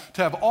figured out,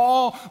 to have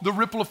all the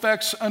ripple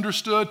effects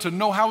understood, to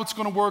know how it's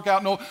going to work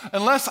out. No,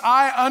 unless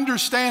I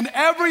understand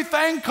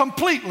everything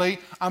completely,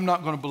 I'm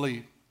not going to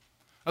believe.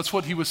 That's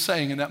what he was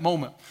saying in that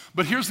moment.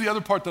 But here's the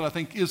other part that I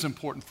think is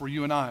important for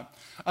you and I.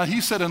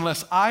 He said,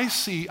 "Unless I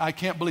see, I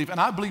can't believe." And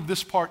I believe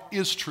this part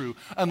is true.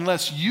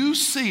 Unless you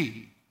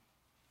see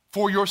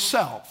for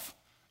yourself,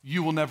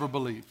 you will never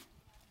believe.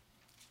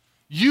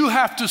 You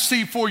have to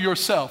see for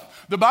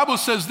yourself. The Bible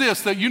says this,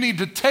 that you need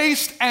to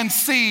taste and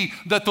see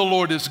that the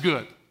Lord is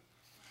good.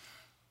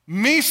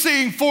 Me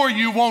seeing for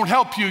you won't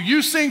help you.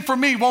 You seeing for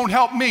me won't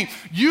help me.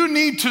 You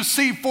need to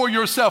see for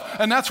yourself.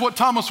 And that's what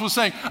Thomas was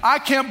saying. I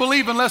can't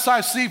believe unless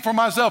I see for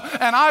myself.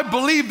 And I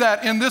believe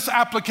that in this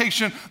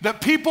application, that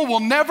people will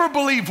never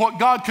believe what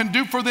God can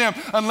do for them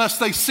unless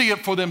they see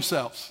it for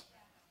themselves.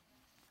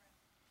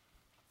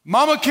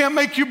 Mama can't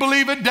make you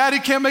believe it. Daddy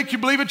can't make you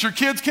believe it. Your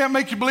kids can't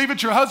make you believe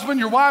it. Your husband,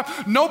 your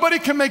wife, nobody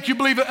can make you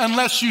believe it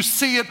unless you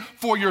see it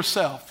for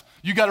yourself.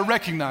 You got to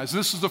recognize.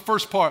 This is the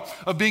first part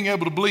of being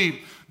able to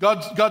believe.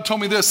 God told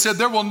me this, said,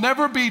 "There will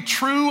never be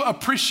true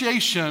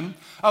appreciation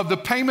of the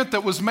payment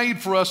that was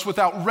made for us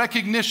without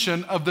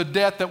recognition of the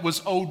debt that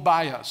was owed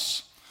by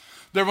us."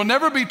 There will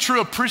never be true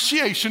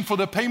appreciation for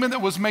the payment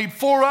that was made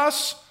for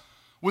us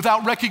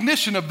without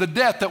recognition of the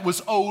debt that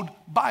was owed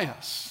by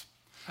us.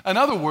 In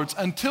other words,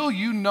 until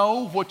you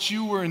know what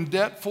you were in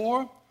debt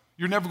for,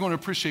 you're never going to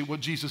appreciate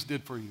what Jesus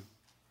did for you.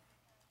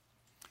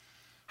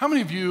 How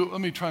many of you,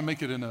 let me try and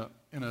make it in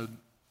a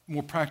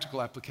more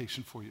practical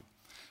application for you.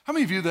 How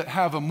many of you that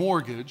have a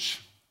mortgage,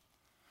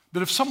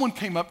 that if someone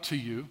came up to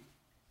you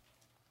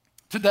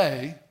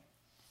today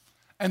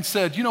and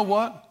said, "You know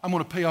what, I'm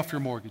going to pay off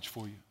your mortgage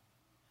for you."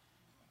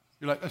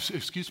 You're like,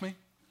 "Excuse me?"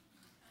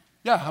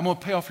 "Yeah, I'm going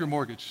to pay off your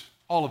mortgage,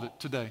 all of it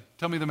today.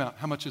 Tell me the amount.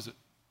 How much is it?"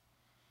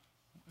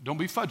 Don't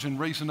be fudging,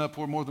 raising up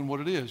more than what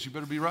it is. You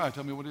better be right.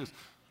 Tell me what it is.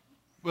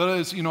 Well, it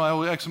is, I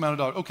owe X amount of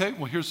dollars. Okay,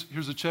 well,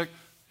 here's a check.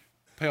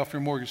 Pay off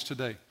your mortgage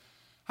today.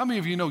 How many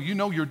of you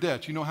know your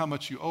debt, you know how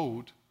much you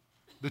owed,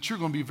 that you're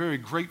going to be very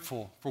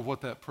grateful for what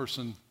that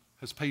person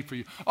has paid for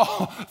you?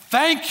 "Oh,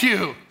 thank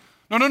you."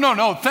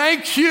 No,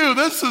 thank you.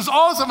 This is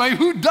awesome. I mean,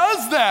 who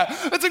does that?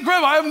 It's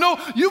incredible.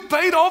 You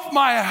paid off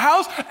my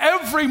house.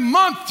 Every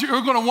month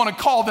you're going to want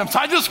to call them. So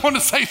I just want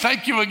to say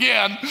thank you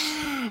again.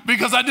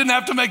 because I didn't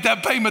have to make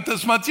that payment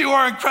this month. You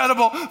are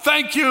incredible.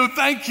 Thank you,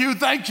 thank you,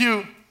 thank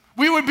you.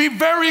 We would be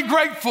very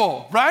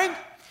grateful, right?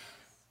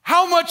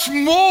 How much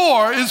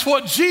more is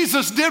what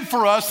Jesus did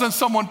for us than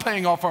someone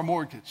paying off our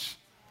mortgage?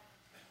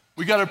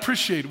 We got to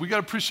appreciate it. We got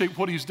to appreciate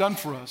what he's done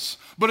for us.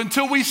 But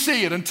until we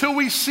see it, until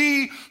we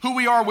see who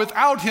we are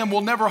without him,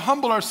 we'll never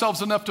humble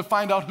ourselves enough to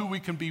find out who we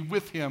can be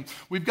with him.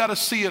 We've got to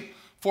see it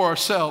for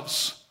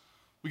ourselves.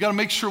 We got to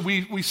make sure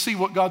we see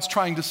what God's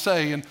trying to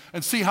say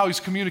and see how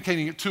he's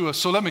communicating it to us.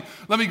 So let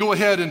me go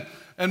ahead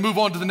and move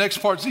on to the next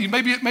part. See,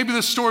 maybe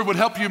this story would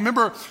help you.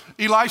 Remember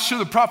Elisha,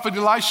 the prophet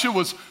Elisha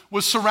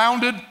was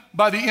surrounded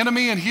by the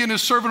enemy, and he and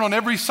his servant on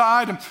every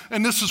side.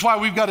 And this is why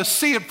we've got to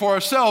see it for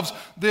ourselves.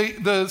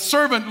 The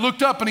servant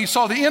looked up and he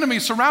saw the enemy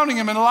surrounding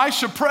him, and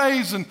Elisha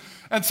prays and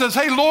says,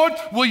 hey, Lord,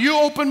 will you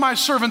open my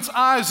servant's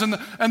eyes? And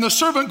the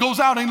servant goes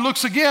out and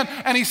looks again,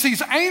 and he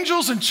sees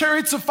angels and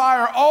chariots of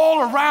fire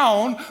all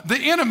around the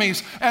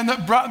enemies. And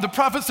the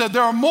prophet said,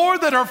 there are more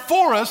that are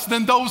for us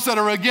than those that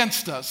are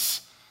against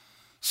us.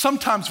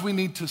 Sometimes we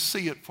need to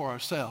see it for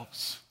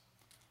ourselves.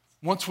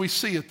 Once we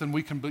see it, then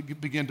we can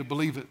begin to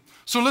believe it.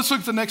 So let's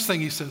look at the next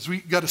thing he says. We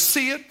got to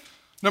see it.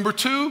 Number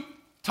 2,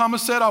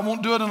 Thomas said, I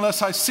won't do it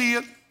unless I see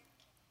it.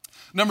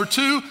 Number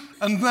 2,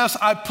 unless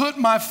I put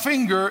my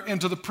finger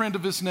into the print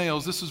of his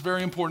nails. This is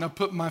very important. I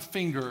put my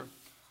finger.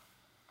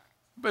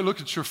 Everybody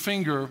look at your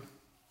finger.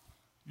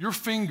 Your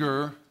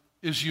finger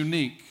is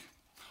unique.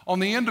 On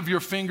the end of your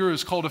finger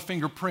is called a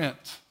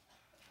fingerprint.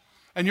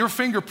 And your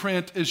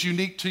fingerprint is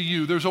unique to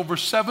you. There's over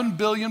 7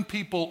 billion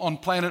people on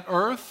planet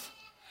Earth,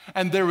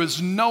 and there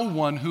is no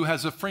one who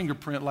has a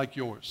fingerprint like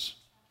yours.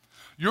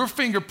 Your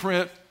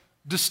fingerprint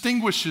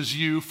distinguishes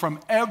you from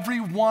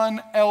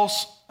everyone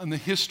else in the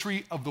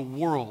history of the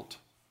world.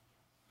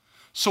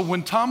 So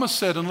when Thomas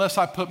said, unless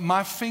I put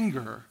my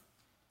finger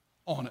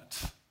on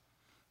it,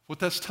 what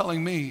that's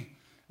telling me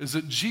is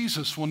that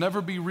Jesus will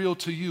never be real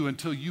to you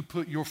until you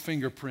put your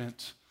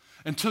fingerprint.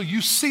 Until you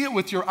see it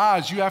with your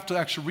eyes, you have to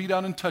actually reach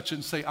out and touch it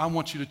and say, I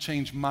want you to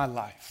change my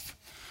life.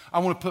 I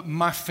want to put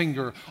my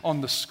finger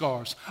on the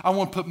scars. I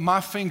want to put my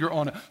finger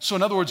on it. So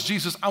in other words,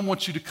 Jesus, I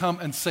want you to come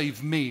and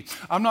save me.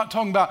 I'm not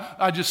talking about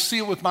I just see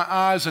it with my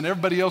eyes and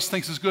everybody else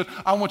thinks it's good.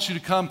 I want you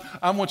to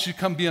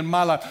come be in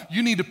my life.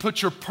 You need to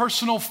put your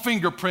personal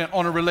fingerprint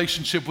on a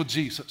relationship with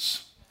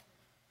Jesus.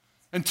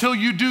 Until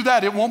you do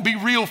that, it won't be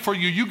real for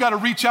you. You got to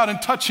reach out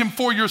and touch him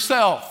for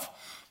yourself.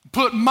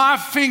 Put my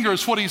finger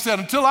is what he said.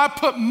 Until I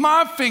put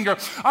my finger,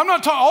 I'm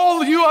not talking,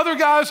 all of you other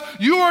guys,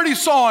 you already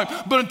saw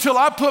him, but until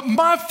I put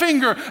my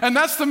finger, and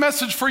that's the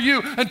message for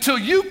you, until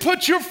you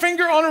put your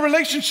finger on a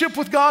relationship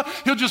with God,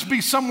 he'll just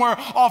be somewhere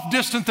off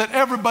distant that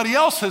everybody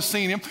else has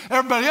seen him,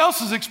 everybody else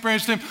has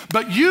experienced him,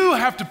 but you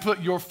have to put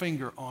your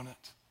finger on it.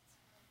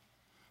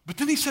 But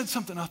then he said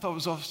something I thought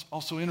was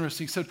also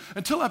interesting. He said,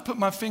 until I put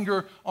my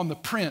finger on the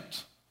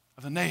print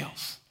of the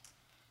nails.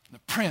 The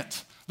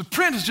print. The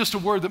print is just a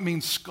word that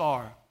means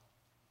scar.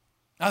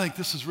 I think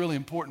this is really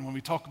important when we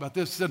talk about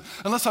this. He said,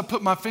 unless I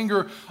put my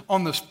finger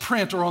on this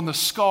print or on the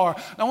scar.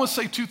 Now, I want to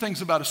say 2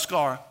 things about a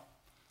scar.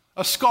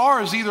 A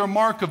scar is either a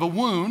mark of a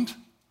wound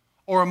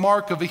or a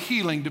mark of a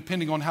healing,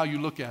 depending on how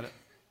you look at it.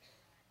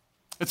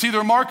 It's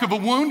either a mark of a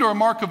wound or a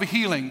mark of a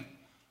healing,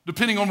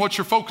 depending on what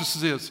your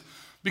focus is.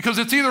 Because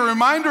it's either a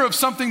reminder of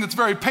something that's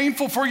very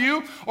painful for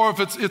you, or if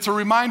it's a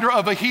reminder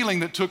of a healing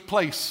that took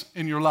place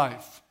in your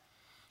life.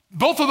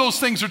 Both of those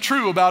things are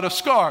true about a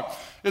scar.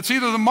 It's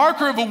either the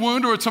marker of a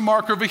wound or it's a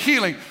marker of a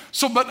healing.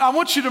 But I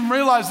want you to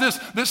realize this,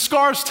 that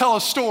scars tell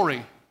a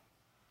story.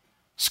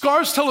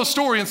 Scars tell a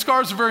story, and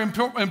scars are very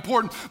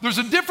important. There's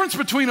a difference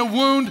between a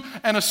wound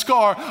and a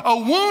scar. A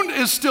wound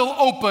is still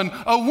open.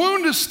 A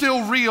wound is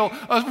still real.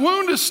 A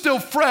wound is still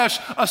fresh.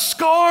 A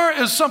scar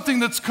is something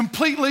that's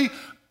completely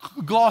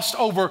glossed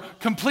over,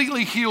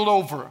 completely healed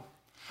over.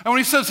 And when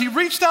he says he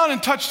reached out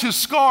and touched his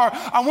scar,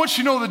 I want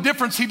you to know the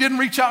difference. He didn't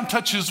reach out and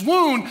touch his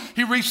wound.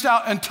 He reached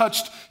out and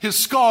touched his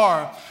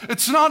scar.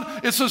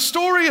 It's a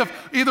story of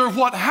either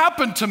what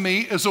happened to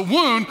me is a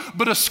wound,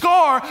 but a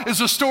scar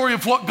is a story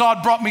of what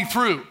God brought me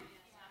through.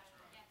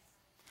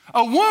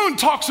 A wound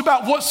talks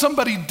about what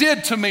somebody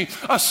did to me.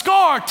 A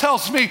scar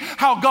tells me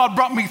how God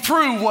brought me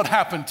through what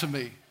happened to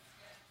me.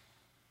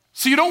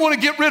 So you don't want to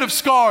get rid of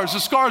scars. The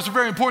scars are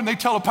very important. They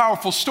tell a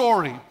powerful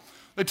story.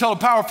 They tell a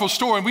powerful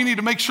story, and we need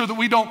to make sure that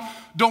we don't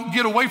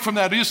get away from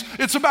that.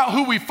 It's about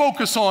who we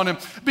focus on. And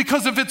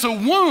because if it's a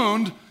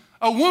wound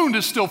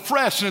is still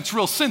fresh and it's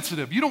real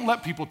sensitive. You don't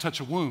let people touch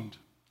a wound.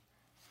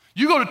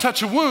 You go to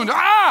touch a wound,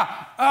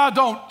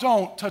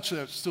 don't touch it,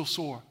 it's still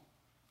sore.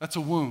 That's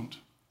a wound.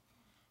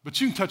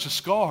 But you can touch a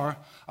scar.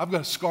 I've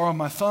got a scar on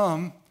my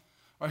thumb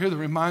right here that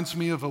reminds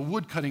me of a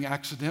wood cutting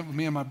accident with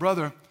me and my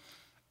brother.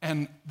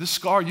 And this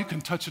scar, you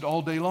can touch it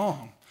all day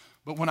long.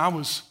 But when I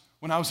was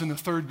in the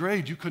 3rd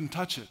grade, you couldn't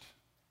touch it.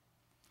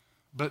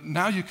 But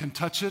now you can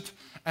touch it,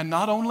 and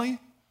not only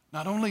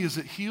is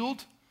it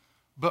healed,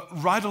 but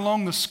right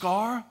along the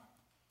scar,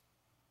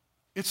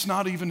 it's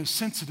not even as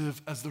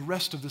sensitive as the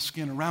rest of the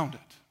skin around it.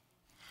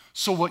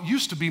 So what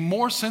used to be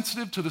more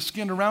sensitive to the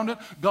skin around it,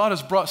 God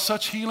has brought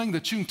such healing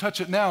that you can touch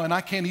it now and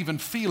I can't even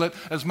feel it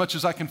as much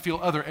as I can feel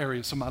other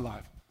areas of my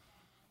life.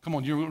 Come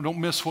on, you don't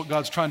miss what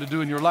God's trying to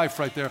do in your life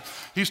right there.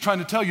 He's trying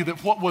to tell you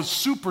that what was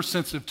super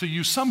sensitive to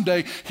you,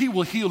 someday he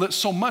will heal it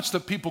so much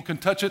that people can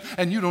touch it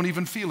and you don't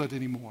even feel it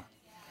anymore.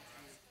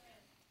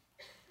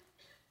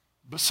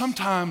 But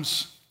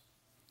sometimes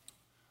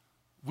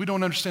we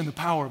don't understand the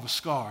power of a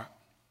scar.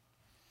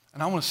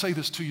 And I want to say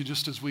this to you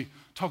just as we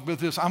talk about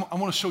this. I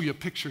want to show you a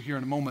picture here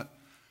in a moment.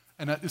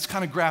 And it's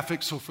kind of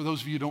graphic, so for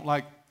those of you who don't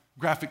like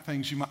graphic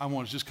things, I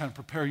want to just kind of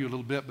prepare you a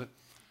little bit. But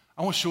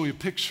I want to show you a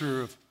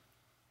picture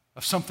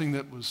of something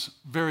that was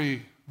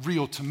very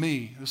real to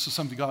me. This is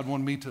something God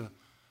wanted me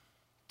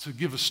to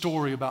give a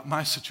story about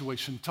my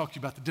situation, talk to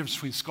you about the difference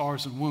between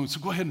scars and wounds. So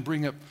go ahead and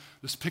bring up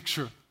this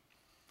picture.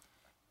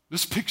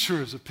 This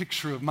picture is a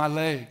picture of my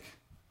leg,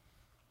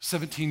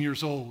 17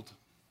 years old.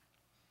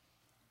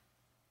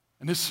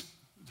 And this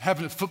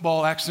having a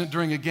football accident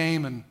during a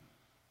game and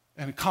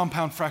a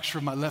compound fracture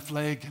of my left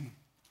leg and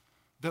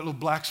that little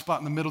black spot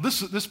in the middle.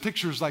 This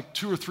picture is like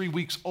 2 or 3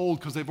 weeks old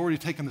because they've already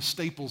taken the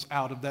staples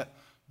out of that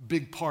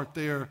big part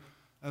there.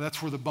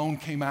 That's where the bone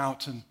came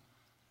out.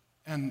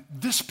 And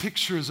this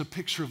picture is a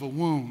picture of a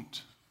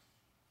wound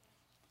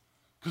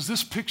because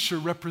this picture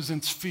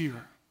represents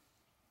fear.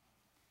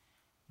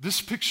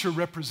 This picture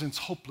represents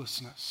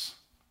hopelessness.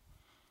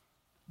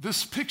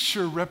 This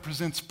picture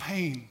represents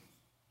pain,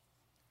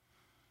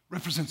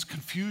 represents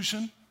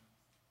confusion,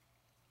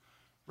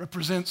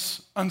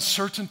 represents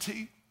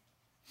uncertainty,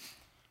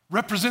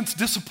 represents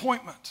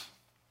disappointment,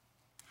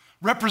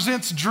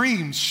 represents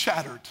dreams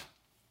shattered,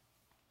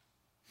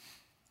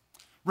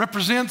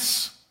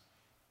 represents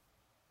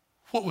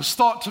what was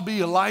thought to be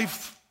a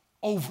life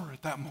over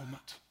at that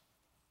moment.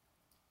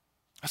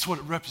 That's what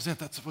it represents.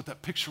 That's what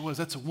that picture was.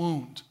 That's a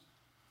wound.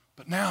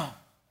 But now,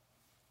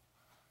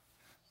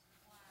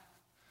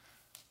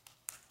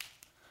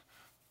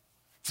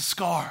 it's a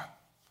scar.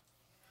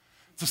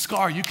 It's a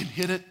scar. You can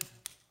hit it.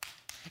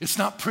 It's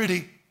not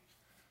pretty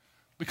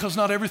because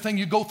not everything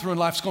you go through in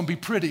life is going to be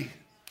pretty.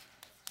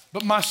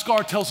 But my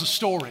scar tells a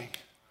story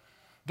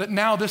that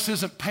now this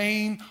isn't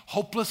pain,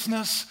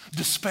 hopelessness,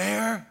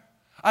 despair.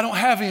 I don't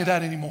have any of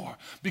that anymore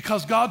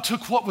because God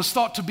took what was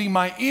thought to be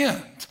my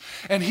end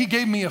and he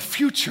gave me a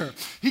future.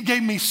 He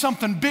gave me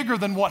something bigger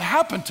than what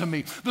happened to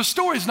me. The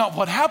story is not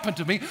what happened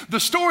to me.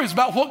 The story is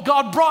about what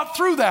God brought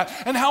through that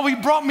and how he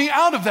brought me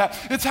out of that.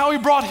 It's how he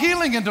brought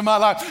healing into my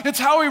life. It's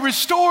how he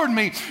restored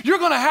me. You're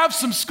going to have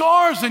some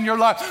scars in your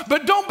life,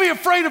 but don't be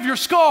afraid of your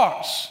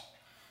scars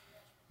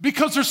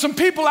because there's some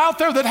people out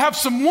there that have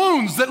some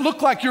wounds that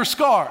look like your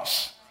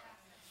scars.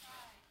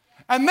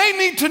 And they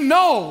need to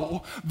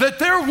know that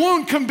their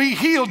wound can be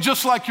healed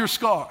just like your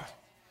scar.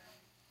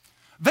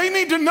 They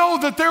need to know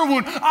that their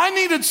wound, I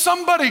needed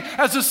somebody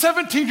as a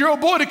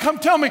 17-year-old boy to come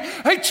tell me,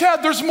 hey,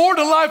 Chad, there's more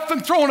to life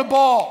than throwing a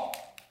ball.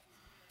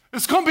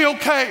 It's going to be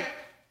okay.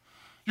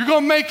 You're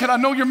going to make it. I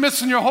know you're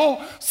missing your whole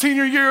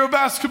senior year of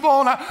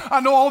basketball, and I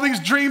know all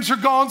these dreams are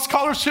gone,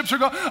 scholarships are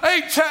gone.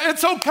 Hey, Chad,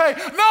 it's okay.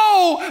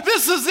 No,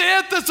 this is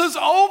it. This is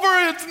over.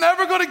 It's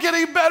never going to get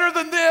any better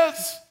than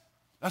this.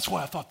 That's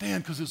what I thought then,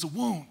 because it's a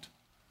wound.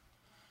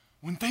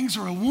 When things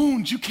are a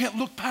wound, you can't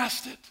look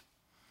past it.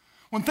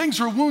 When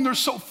things are a wound, they're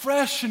so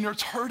fresh and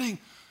it's hurting.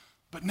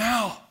 But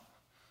now,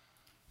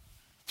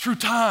 through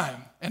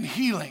time and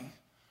healing,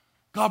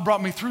 God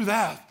brought me through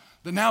that.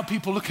 That now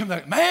people look at me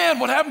like, man,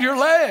 what happened to your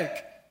leg?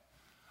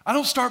 I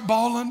don't start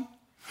bawling.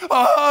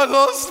 Oh, I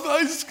lost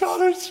my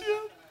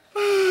scholarship.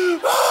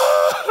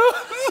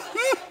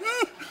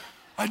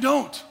 I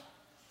don't.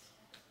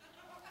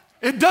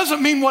 It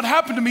doesn't mean what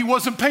happened to me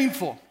wasn't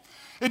painful.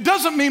 It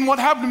doesn't mean what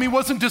happened to me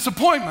wasn't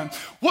disappointment.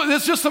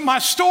 It's just that my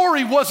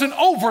story wasn't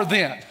over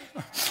then.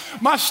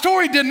 My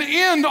story didn't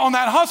end on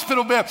that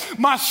hospital bed.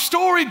 My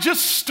story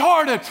just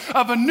started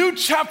of a new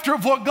chapter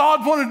of what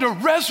God wanted to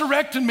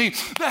resurrect in me.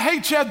 That,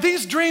 hey, Chad,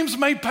 these dreams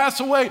may pass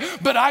away,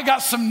 but I got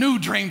some new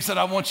dreams that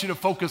I want you to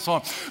focus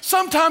on.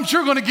 Sometimes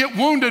you're going to get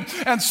wounded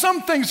and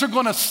some things are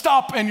going to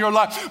stop in your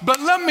life. But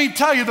let me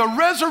tell you, the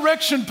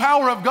resurrection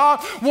power of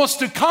God wants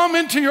to come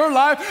into your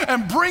life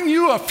and bring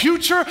you a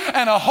future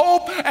and a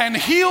hope and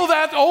heal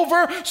that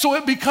over so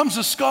it becomes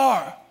a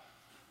scar.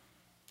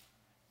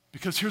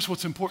 Because here's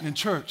what's important in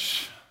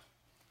church.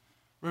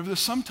 Remember,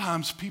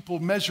 sometimes people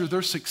measure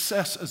their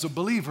success as a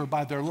believer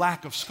by their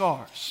lack of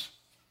scars.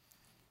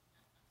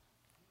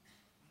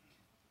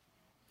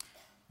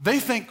 They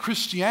think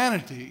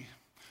Christianity,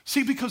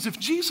 see, because if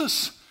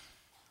Jesus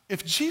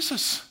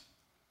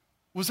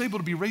was able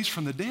to be raised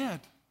from the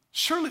dead,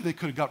 surely they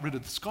could have got rid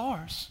of the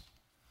scars.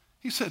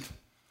 He showed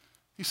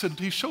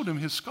them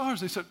his scars.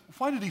 They said,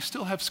 why did he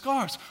still have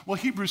scars? Well,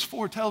 Hebrews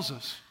 4 tells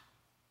us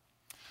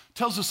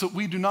that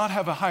we do not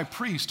have a high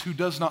priest who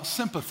does not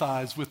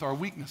sympathize with our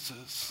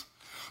weaknesses,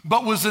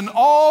 but was in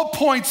all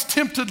points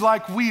tempted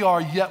like we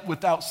are, yet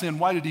without sin.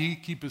 Why did he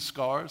keep his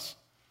scars?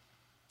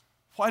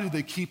 Why did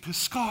they keep his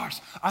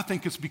scars? I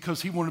think it's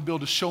because he wanted to be able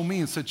to show me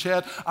and said,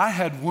 Chad, I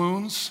had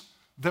wounds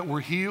that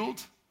were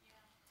healed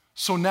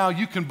So now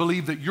you can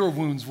believe that your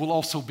wounds will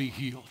also be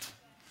healed.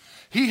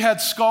 He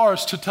had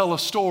scars to tell a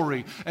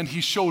story, and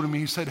he showed him.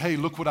 He said, hey,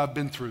 look what I've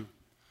been through.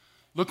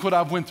 Look what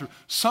I've went through.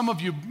 Some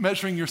of you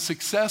measuring your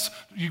success,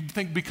 you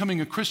think becoming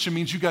a Christian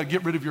means you got to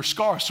get rid of your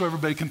scars so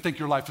everybody can think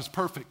your life is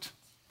perfect.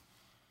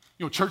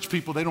 You know, church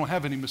people, they don't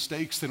have any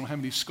mistakes. They don't have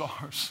any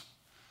scars.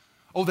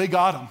 Oh, they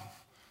got them.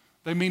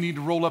 They may need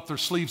to roll up their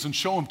sleeves and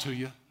show them to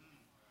you.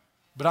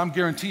 But I'm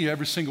guarantee you,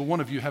 every single one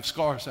of you have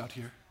scars out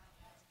here.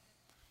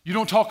 You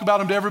don't talk about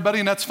them to everybody,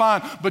 and that's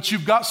fine, but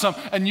you've got some,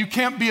 and you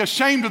can't be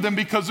ashamed of them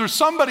because there's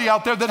somebody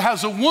out there that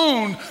has a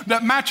wound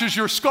that matches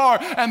your scar,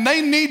 and they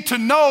need to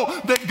know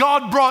that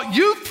God brought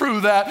you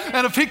through that,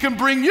 and if he can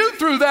bring you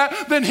through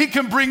that, then he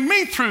can bring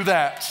me through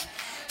that.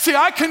 See,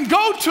 I can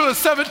go to a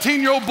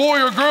 17-year-old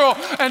boy or girl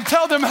and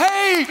tell them,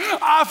 hey,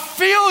 I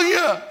feel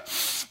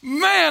you.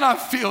 Man, I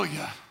feel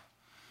you.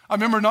 I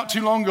remember not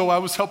too long ago, I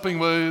was helping,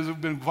 well, it's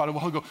been quite a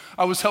while ago,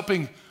 I was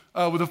helping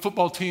with a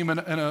football team, and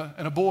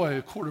a boy,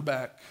 a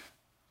quarterback,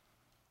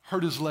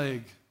 hurt his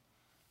leg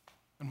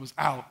and was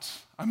out.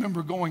 I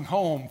remember going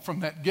home from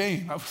that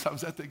game. I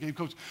was at that game,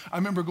 coach. I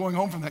remember going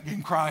home from that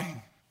game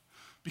crying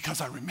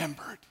because I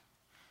remembered.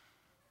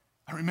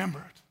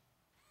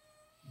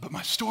 But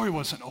my story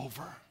wasn't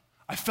over.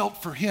 I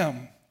felt for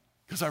him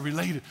because I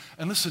related.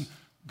 And listen,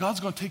 God's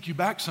going to take you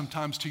back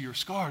sometimes to your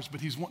scars,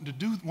 but he's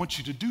wants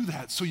you to do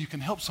that so you can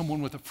help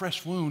someone with a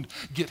fresh wound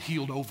get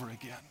healed over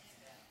again.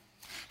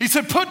 He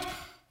said, put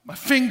my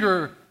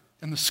finger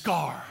in the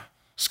scar.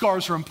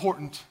 Scars are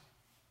important.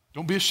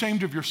 Don't be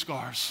ashamed of your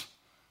scars.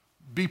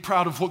 Be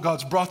proud of what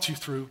God's brought you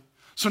through.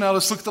 So now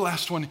let's look at the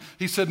last one.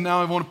 He said,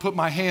 now I want to put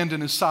my hand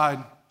in his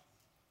side.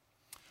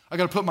 I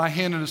got to put my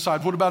hand in his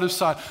side. What about his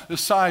side?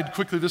 His side,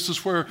 quickly, this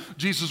is where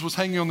Jesus was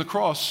hanging on the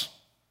cross.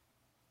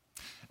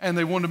 And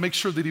they wanted to make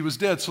sure that he was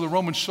dead. So the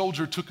Roman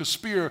soldier took a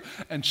spear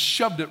and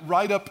shoved it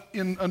right up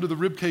in under the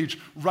rib cage,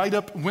 right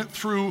up, went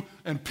through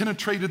and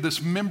penetrated this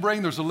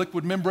membrane. There's a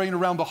liquid membrane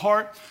around the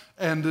heart,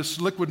 and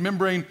this liquid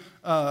membrane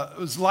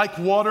is like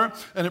water,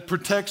 and it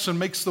protects and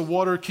makes the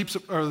water, keeps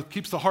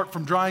the heart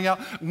from drying out.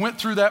 Went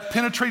through that,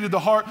 penetrated the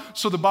heart,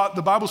 so the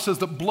Bible says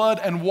that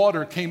blood and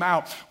water came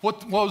out.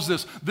 What was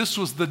this? This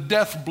was the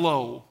death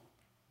blow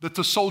that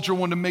the soldier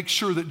wanted to make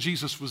sure that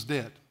Jesus was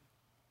dead.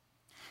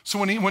 So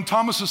when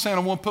Thomas is saying, I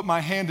want to put my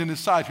hand in his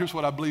side, here's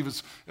what I believe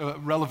is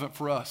relevant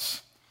for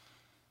us,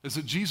 is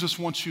that Jesus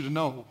wants you to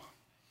know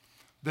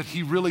that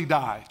he really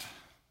died.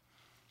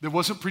 There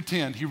wasn't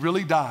pretend. He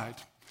really died.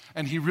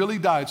 And he really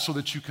died so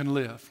that you can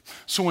live.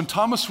 So when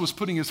Thomas was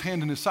putting his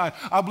hand in his side,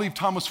 I believe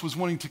Thomas was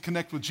wanting to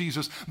connect with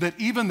Jesus, that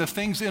even the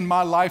things in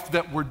my life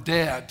that were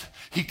dead,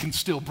 he can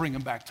still bring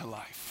them back to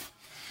life.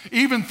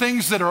 Even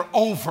things that are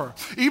over,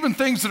 even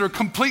things that are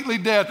completely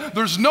dead,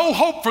 there's no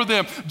hope for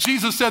them.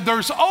 Jesus said,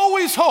 there's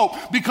always hope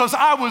because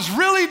I was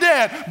really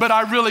dead, but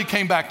I really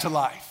came back to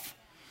life.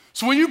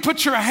 So when you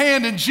put your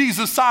hand in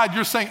Jesus' side,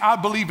 you're saying, I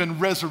believe in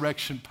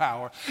resurrection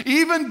power.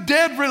 Even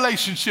dead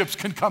relationships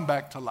can come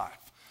back to life.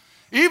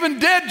 Even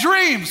dead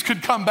dreams can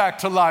come back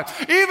to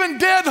life. Even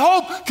dead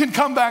hope can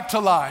come back to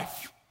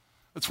life.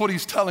 That's what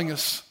he's telling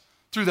us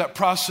through that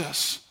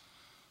process.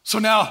 So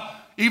now,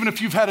 even if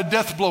you've had a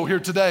death blow here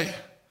today,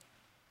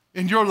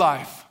 in your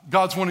life,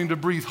 God's wanting to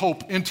breathe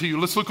hope into you.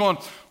 Let's look on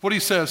what he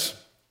says.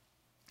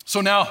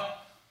 So now,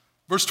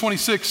 verse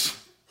 26,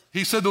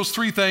 he said those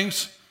three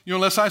things. You know,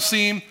 unless I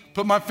see him,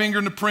 put my finger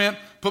in the print,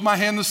 put my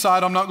hand in the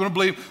side, I'm not going to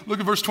believe.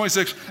 Look at verse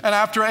 26. And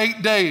after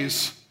 8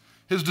 days,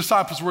 his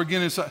disciples were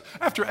again inside.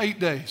 After 8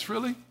 days,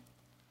 really? You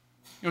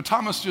know,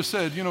 Thomas just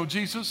said, you know,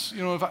 Jesus,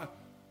 you know,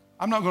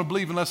 I'm not going to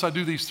believe unless I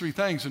do these three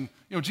things. And,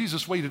 you know,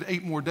 Jesus waited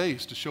 8 more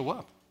days to show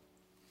up.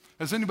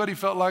 Has anybody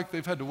felt like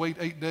they've had to wait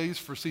 8 days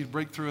for see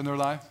breakthrough in their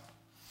life?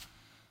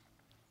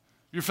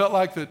 You felt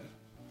like that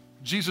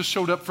Jesus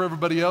showed up for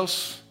everybody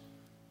else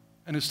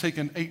and it's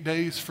taken 8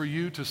 days for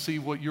you to see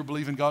what you're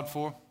believing God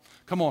for?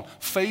 Come on,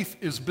 faith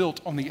is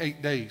built on the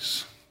 8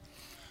 days.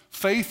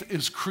 Faith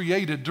is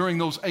created during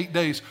those 8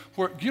 days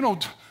where, you know,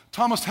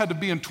 Thomas had to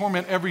be in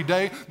torment every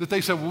day that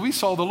they said, well, we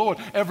saw the Lord.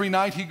 Every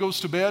night he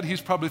goes to bed,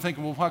 he's probably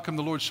thinking, well, why come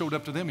the Lord showed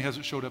up to them? He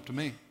hasn't showed up to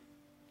me.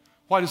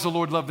 Why does the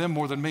Lord love them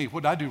more than me?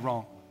 What did I do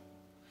wrong?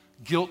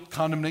 Guilt,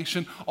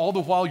 condemnation, all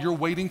the while you're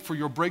waiting for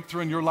your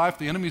breakthrough in your life,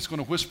 the enemy's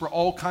going to whisper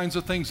all kinds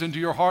of things into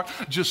your heart.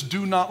 Just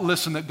do not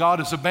listen that God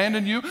has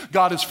abandoned you,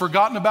 God has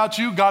forgotten about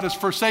you, God has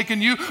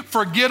forsaken you.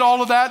 Forget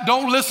all of that.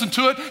 Don't listen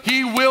to it.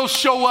 He will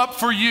show up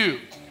for you.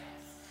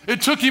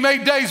 It took him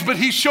 8 days, but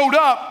he showed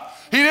up.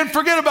 He didn't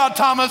forget about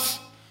Thomas.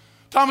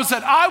 Thomas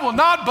said, I will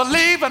not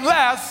believe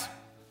unless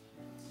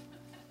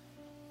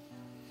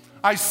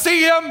I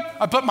see him,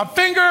 I put my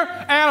finger,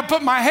 and I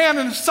put my hand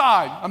in his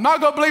side. I'm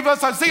not going to believe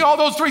unless I see all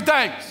those three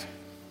things.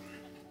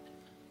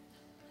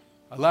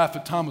 I laugh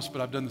at Thomas, but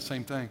I've done the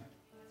same thing.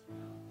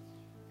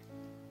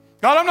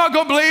 God, I'm not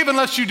going to believe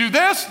unless you do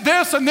this,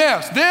 this, and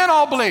this. Then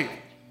I'll believe.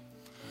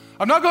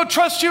 I'm not going to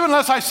trust you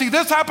unless I see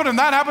this happen and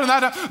that happen and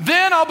that happen.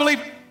 Then I'll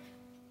believe.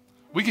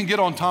 We can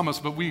get on Thomas,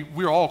 but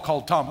we're all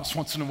called Thomas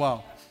once in a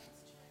while.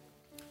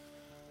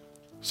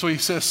 So he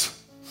says,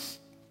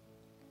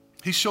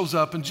 he shows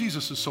up, and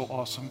Jesus is so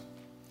awesome.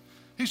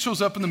 He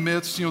shows up in the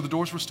midst, the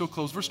doors were still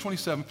closed. Verse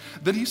 27,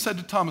 then he said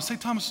to Thomas, hey,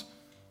 Thomas,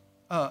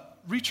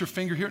 reach your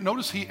finger here.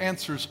 Notice he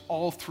answers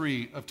all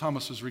three of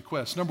Thomas's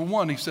requests. Number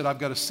one, he said, I've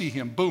got to see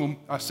him. Boom,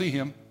 I see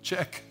him.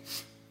 Check.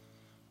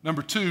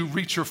 Number two,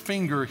 reach your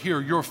finger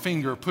here, your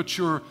finger. Put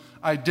your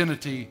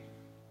identity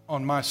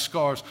on my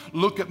scars.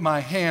 Look at my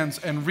hands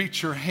and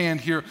reach your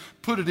hand here.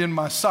 Put it in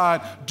my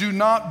side. Do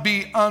not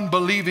be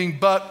unbelieving,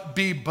 but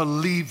be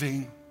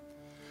believing.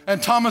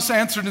 And Thomas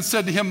answered and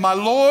said to him, my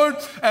Lord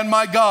and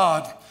my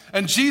God.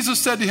 And Jesus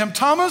said to him,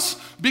 Thomas,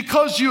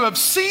 because you have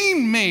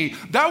seen me.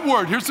 That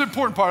word, here's the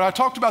important part. I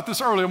talked about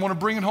this earlier. I want to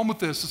bring it home with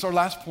this. It's our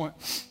last point.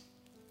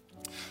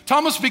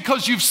 Thomas,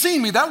 because you've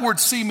seen me. That word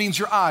see means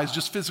your eyes,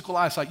 just physical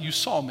eyesight. You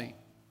saw me.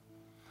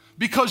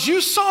 Because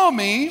you saw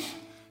me,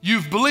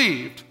 you've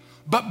believed.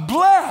 But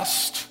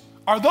blessed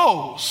are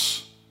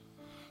those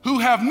who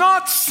have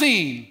not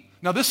seen.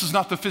 Now, this is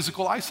not the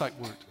physical eyesight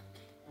word.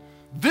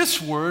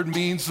 This word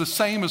means the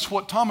same as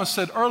what Thomas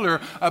said earlier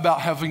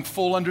about having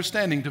full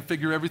understanding to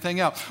figure everything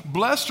out.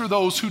 Blessed are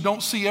those who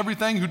don't see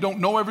everything, who don't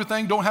know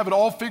everything, don't have it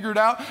all figured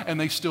out, and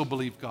they still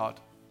believe God.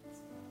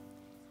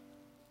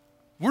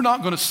 We're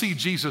not going to see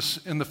Jesus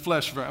in the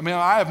flesh.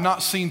 I have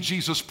not seen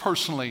Jesus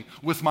personally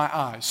with my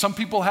eyes. Some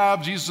people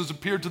have. Jesus has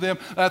appeared to them.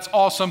 That's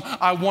awesome.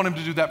 I want him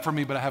to do that for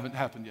me, but it hasn't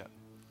happened yet.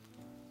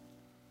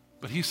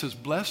 But he says,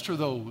 blessed are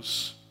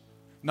those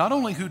not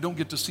only who don't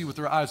get to see with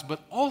their eyes, but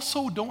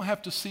also don't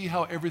have to see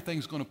how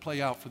everything's going to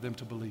play out for them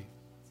to believe.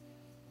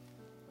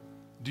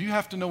 Do you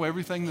have to know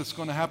everything that's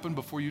going to happen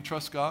before you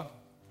trust God?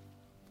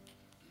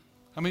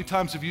 How many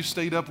times have you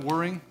stayed up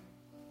worrying?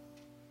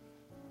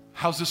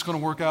 How's this going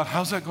to work out?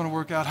 How's that going to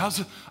work out?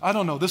 I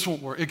don't know. This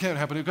won't work. It can't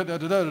happen.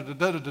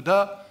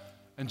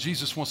 And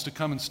Jesus wants to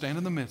come and stand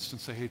in the midst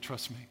and say, hey,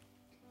 trust me.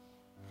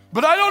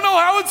 But I don't know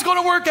how it's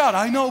going to work out.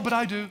 I know, but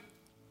I do.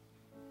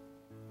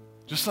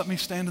 Just let me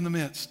stand in the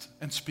midst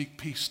and speak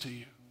peace to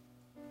you.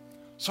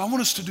 So I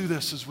want us to do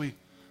this as we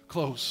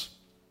close.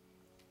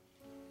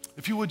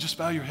 If you would just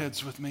bow your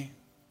heads with me.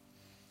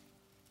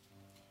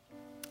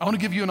 I want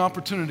to give you an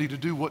opportunity to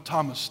do what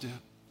Thomas did.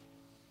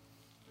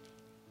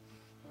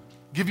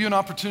 Give you an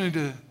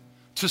opportunity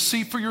to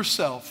see for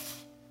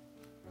yourself,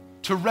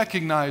 to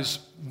recognize,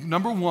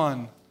 number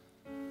one,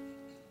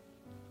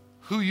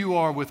 who you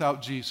are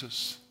without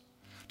Jesus.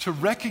 To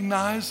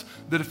recognize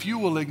that if you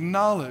will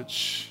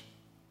acknowledge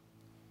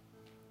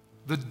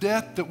the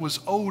debt that was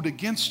owed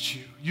against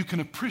you, you can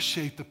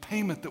appreciate the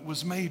payment that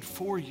was made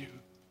for you.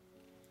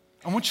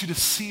 I want you to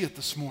see it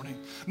this morning,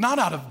 not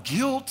out of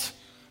guilt,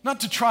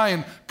 not to try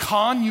and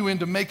con you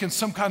into making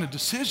some kind of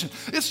decision.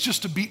 It's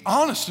just to be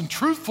honest and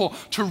truthful,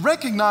 to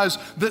recognize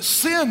that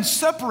sin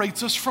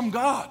separates us from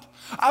God.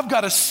 I've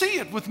got to see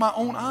it with my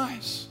own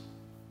eyes.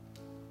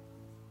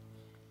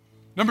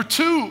 Number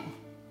two,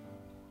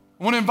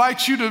 I want to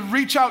invite you to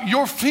reach out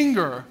your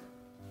finger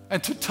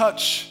and to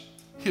touch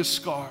his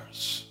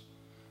scars.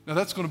 Now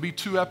that's going to be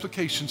two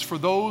applications. For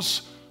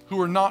those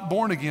who are not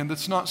born again,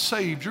 that's not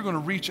saved, you're going to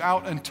reach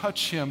out and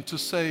touch him to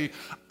say,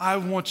 I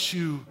want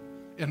you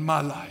in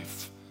my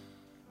life.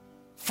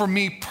 For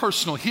me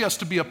personal, he has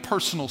to be a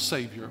personal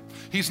Savior.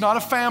 He's not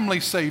a family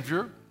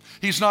Savior.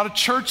 He's not a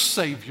church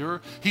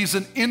Savior. He's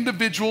an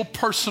individual,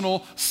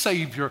 personal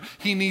Savior.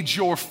 He needs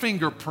your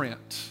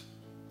fingerprint.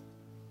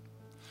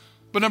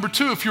 But number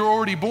two, if you're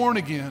already born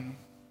again,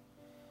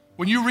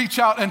 when you reach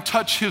out and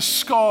touch his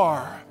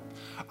scar,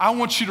 I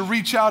want you to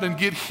reach out and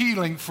get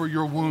healing for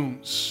your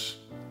wounds.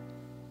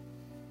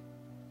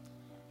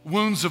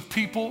 Wounds of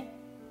people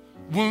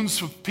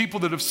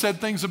that have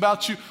said things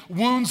about you,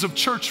 wounds of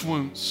church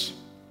wounds.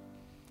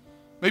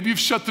 Maybe you've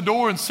shut the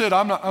door and said,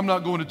 I'm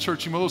not going to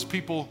church anymore.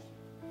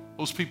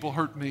 Those people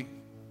hurt me.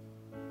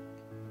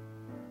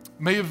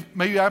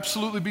 May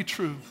absolutely be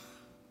true.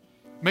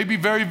 May be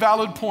very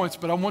valid points,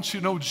 but I want you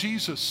to know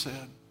Jesus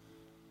said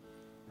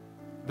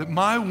that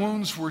my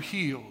wounds were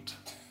healed.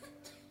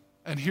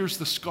 And here's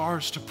the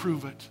scars to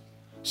prove it,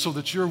 so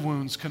that your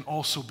wounds can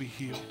also be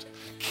healed.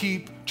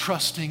 Keep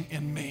trusting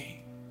in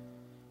me.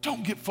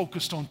 Don't get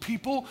focused on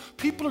people.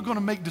 People are going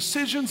to make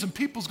decisions and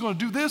people's going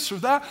to do this or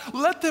that.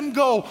 Let them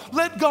go.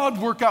 Let God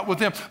work out with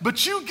them.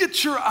 But you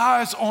get your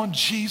eyes on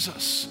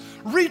Jesus.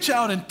 Reach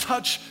out and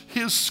touch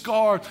his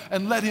scar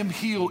and let him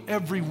heal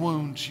every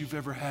wound you've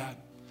ever had.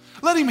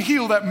 Let him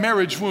heal that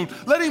marriage wound.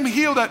 Let him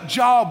heal that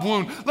job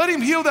wound. Let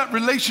him heal that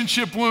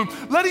relationship wound.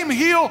 Let him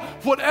heal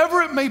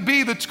whatever it may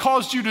be that's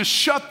caused you to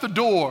shut the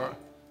door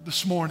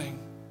this morning.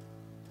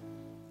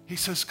 He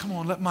says, come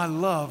on, let my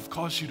love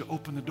cause you to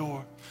open the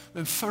door.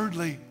 Then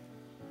thirdly,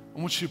 I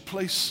want you to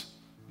place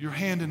your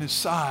hand in his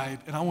side,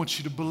 and I want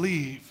you to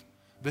believe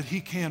that he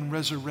can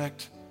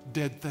resurrect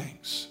dead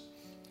things.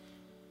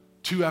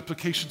 Two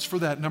applications for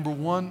that. Number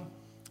one,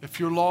 if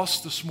you're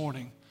lost this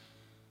morning,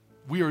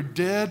 we are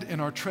dead in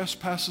our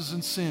trespasses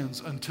and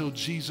sins until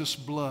Jesus'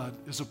 blood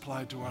is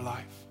applied to our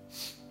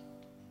life.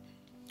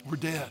 We're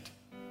dead.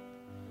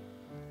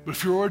 But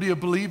if you're already a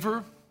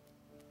believer,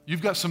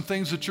 you've got some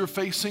things that you're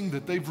facing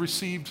that they've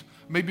received.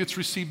 Maybe it's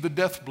received the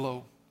death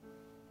blow.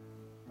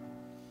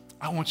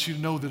 I want you to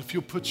know that if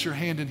you'll put your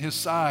hand in his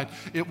side,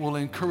 it will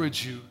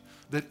encourage you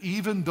that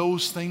even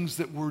those things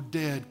that were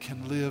dead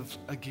can live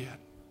again.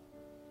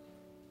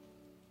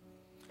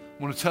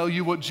 I want to tell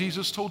you what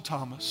Jesus told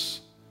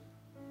Thomas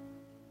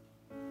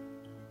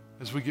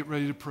as we get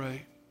ready to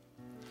pray.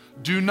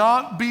 Do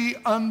not be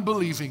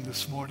unbelieving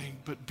this morning,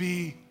 but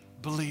be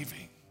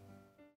believing.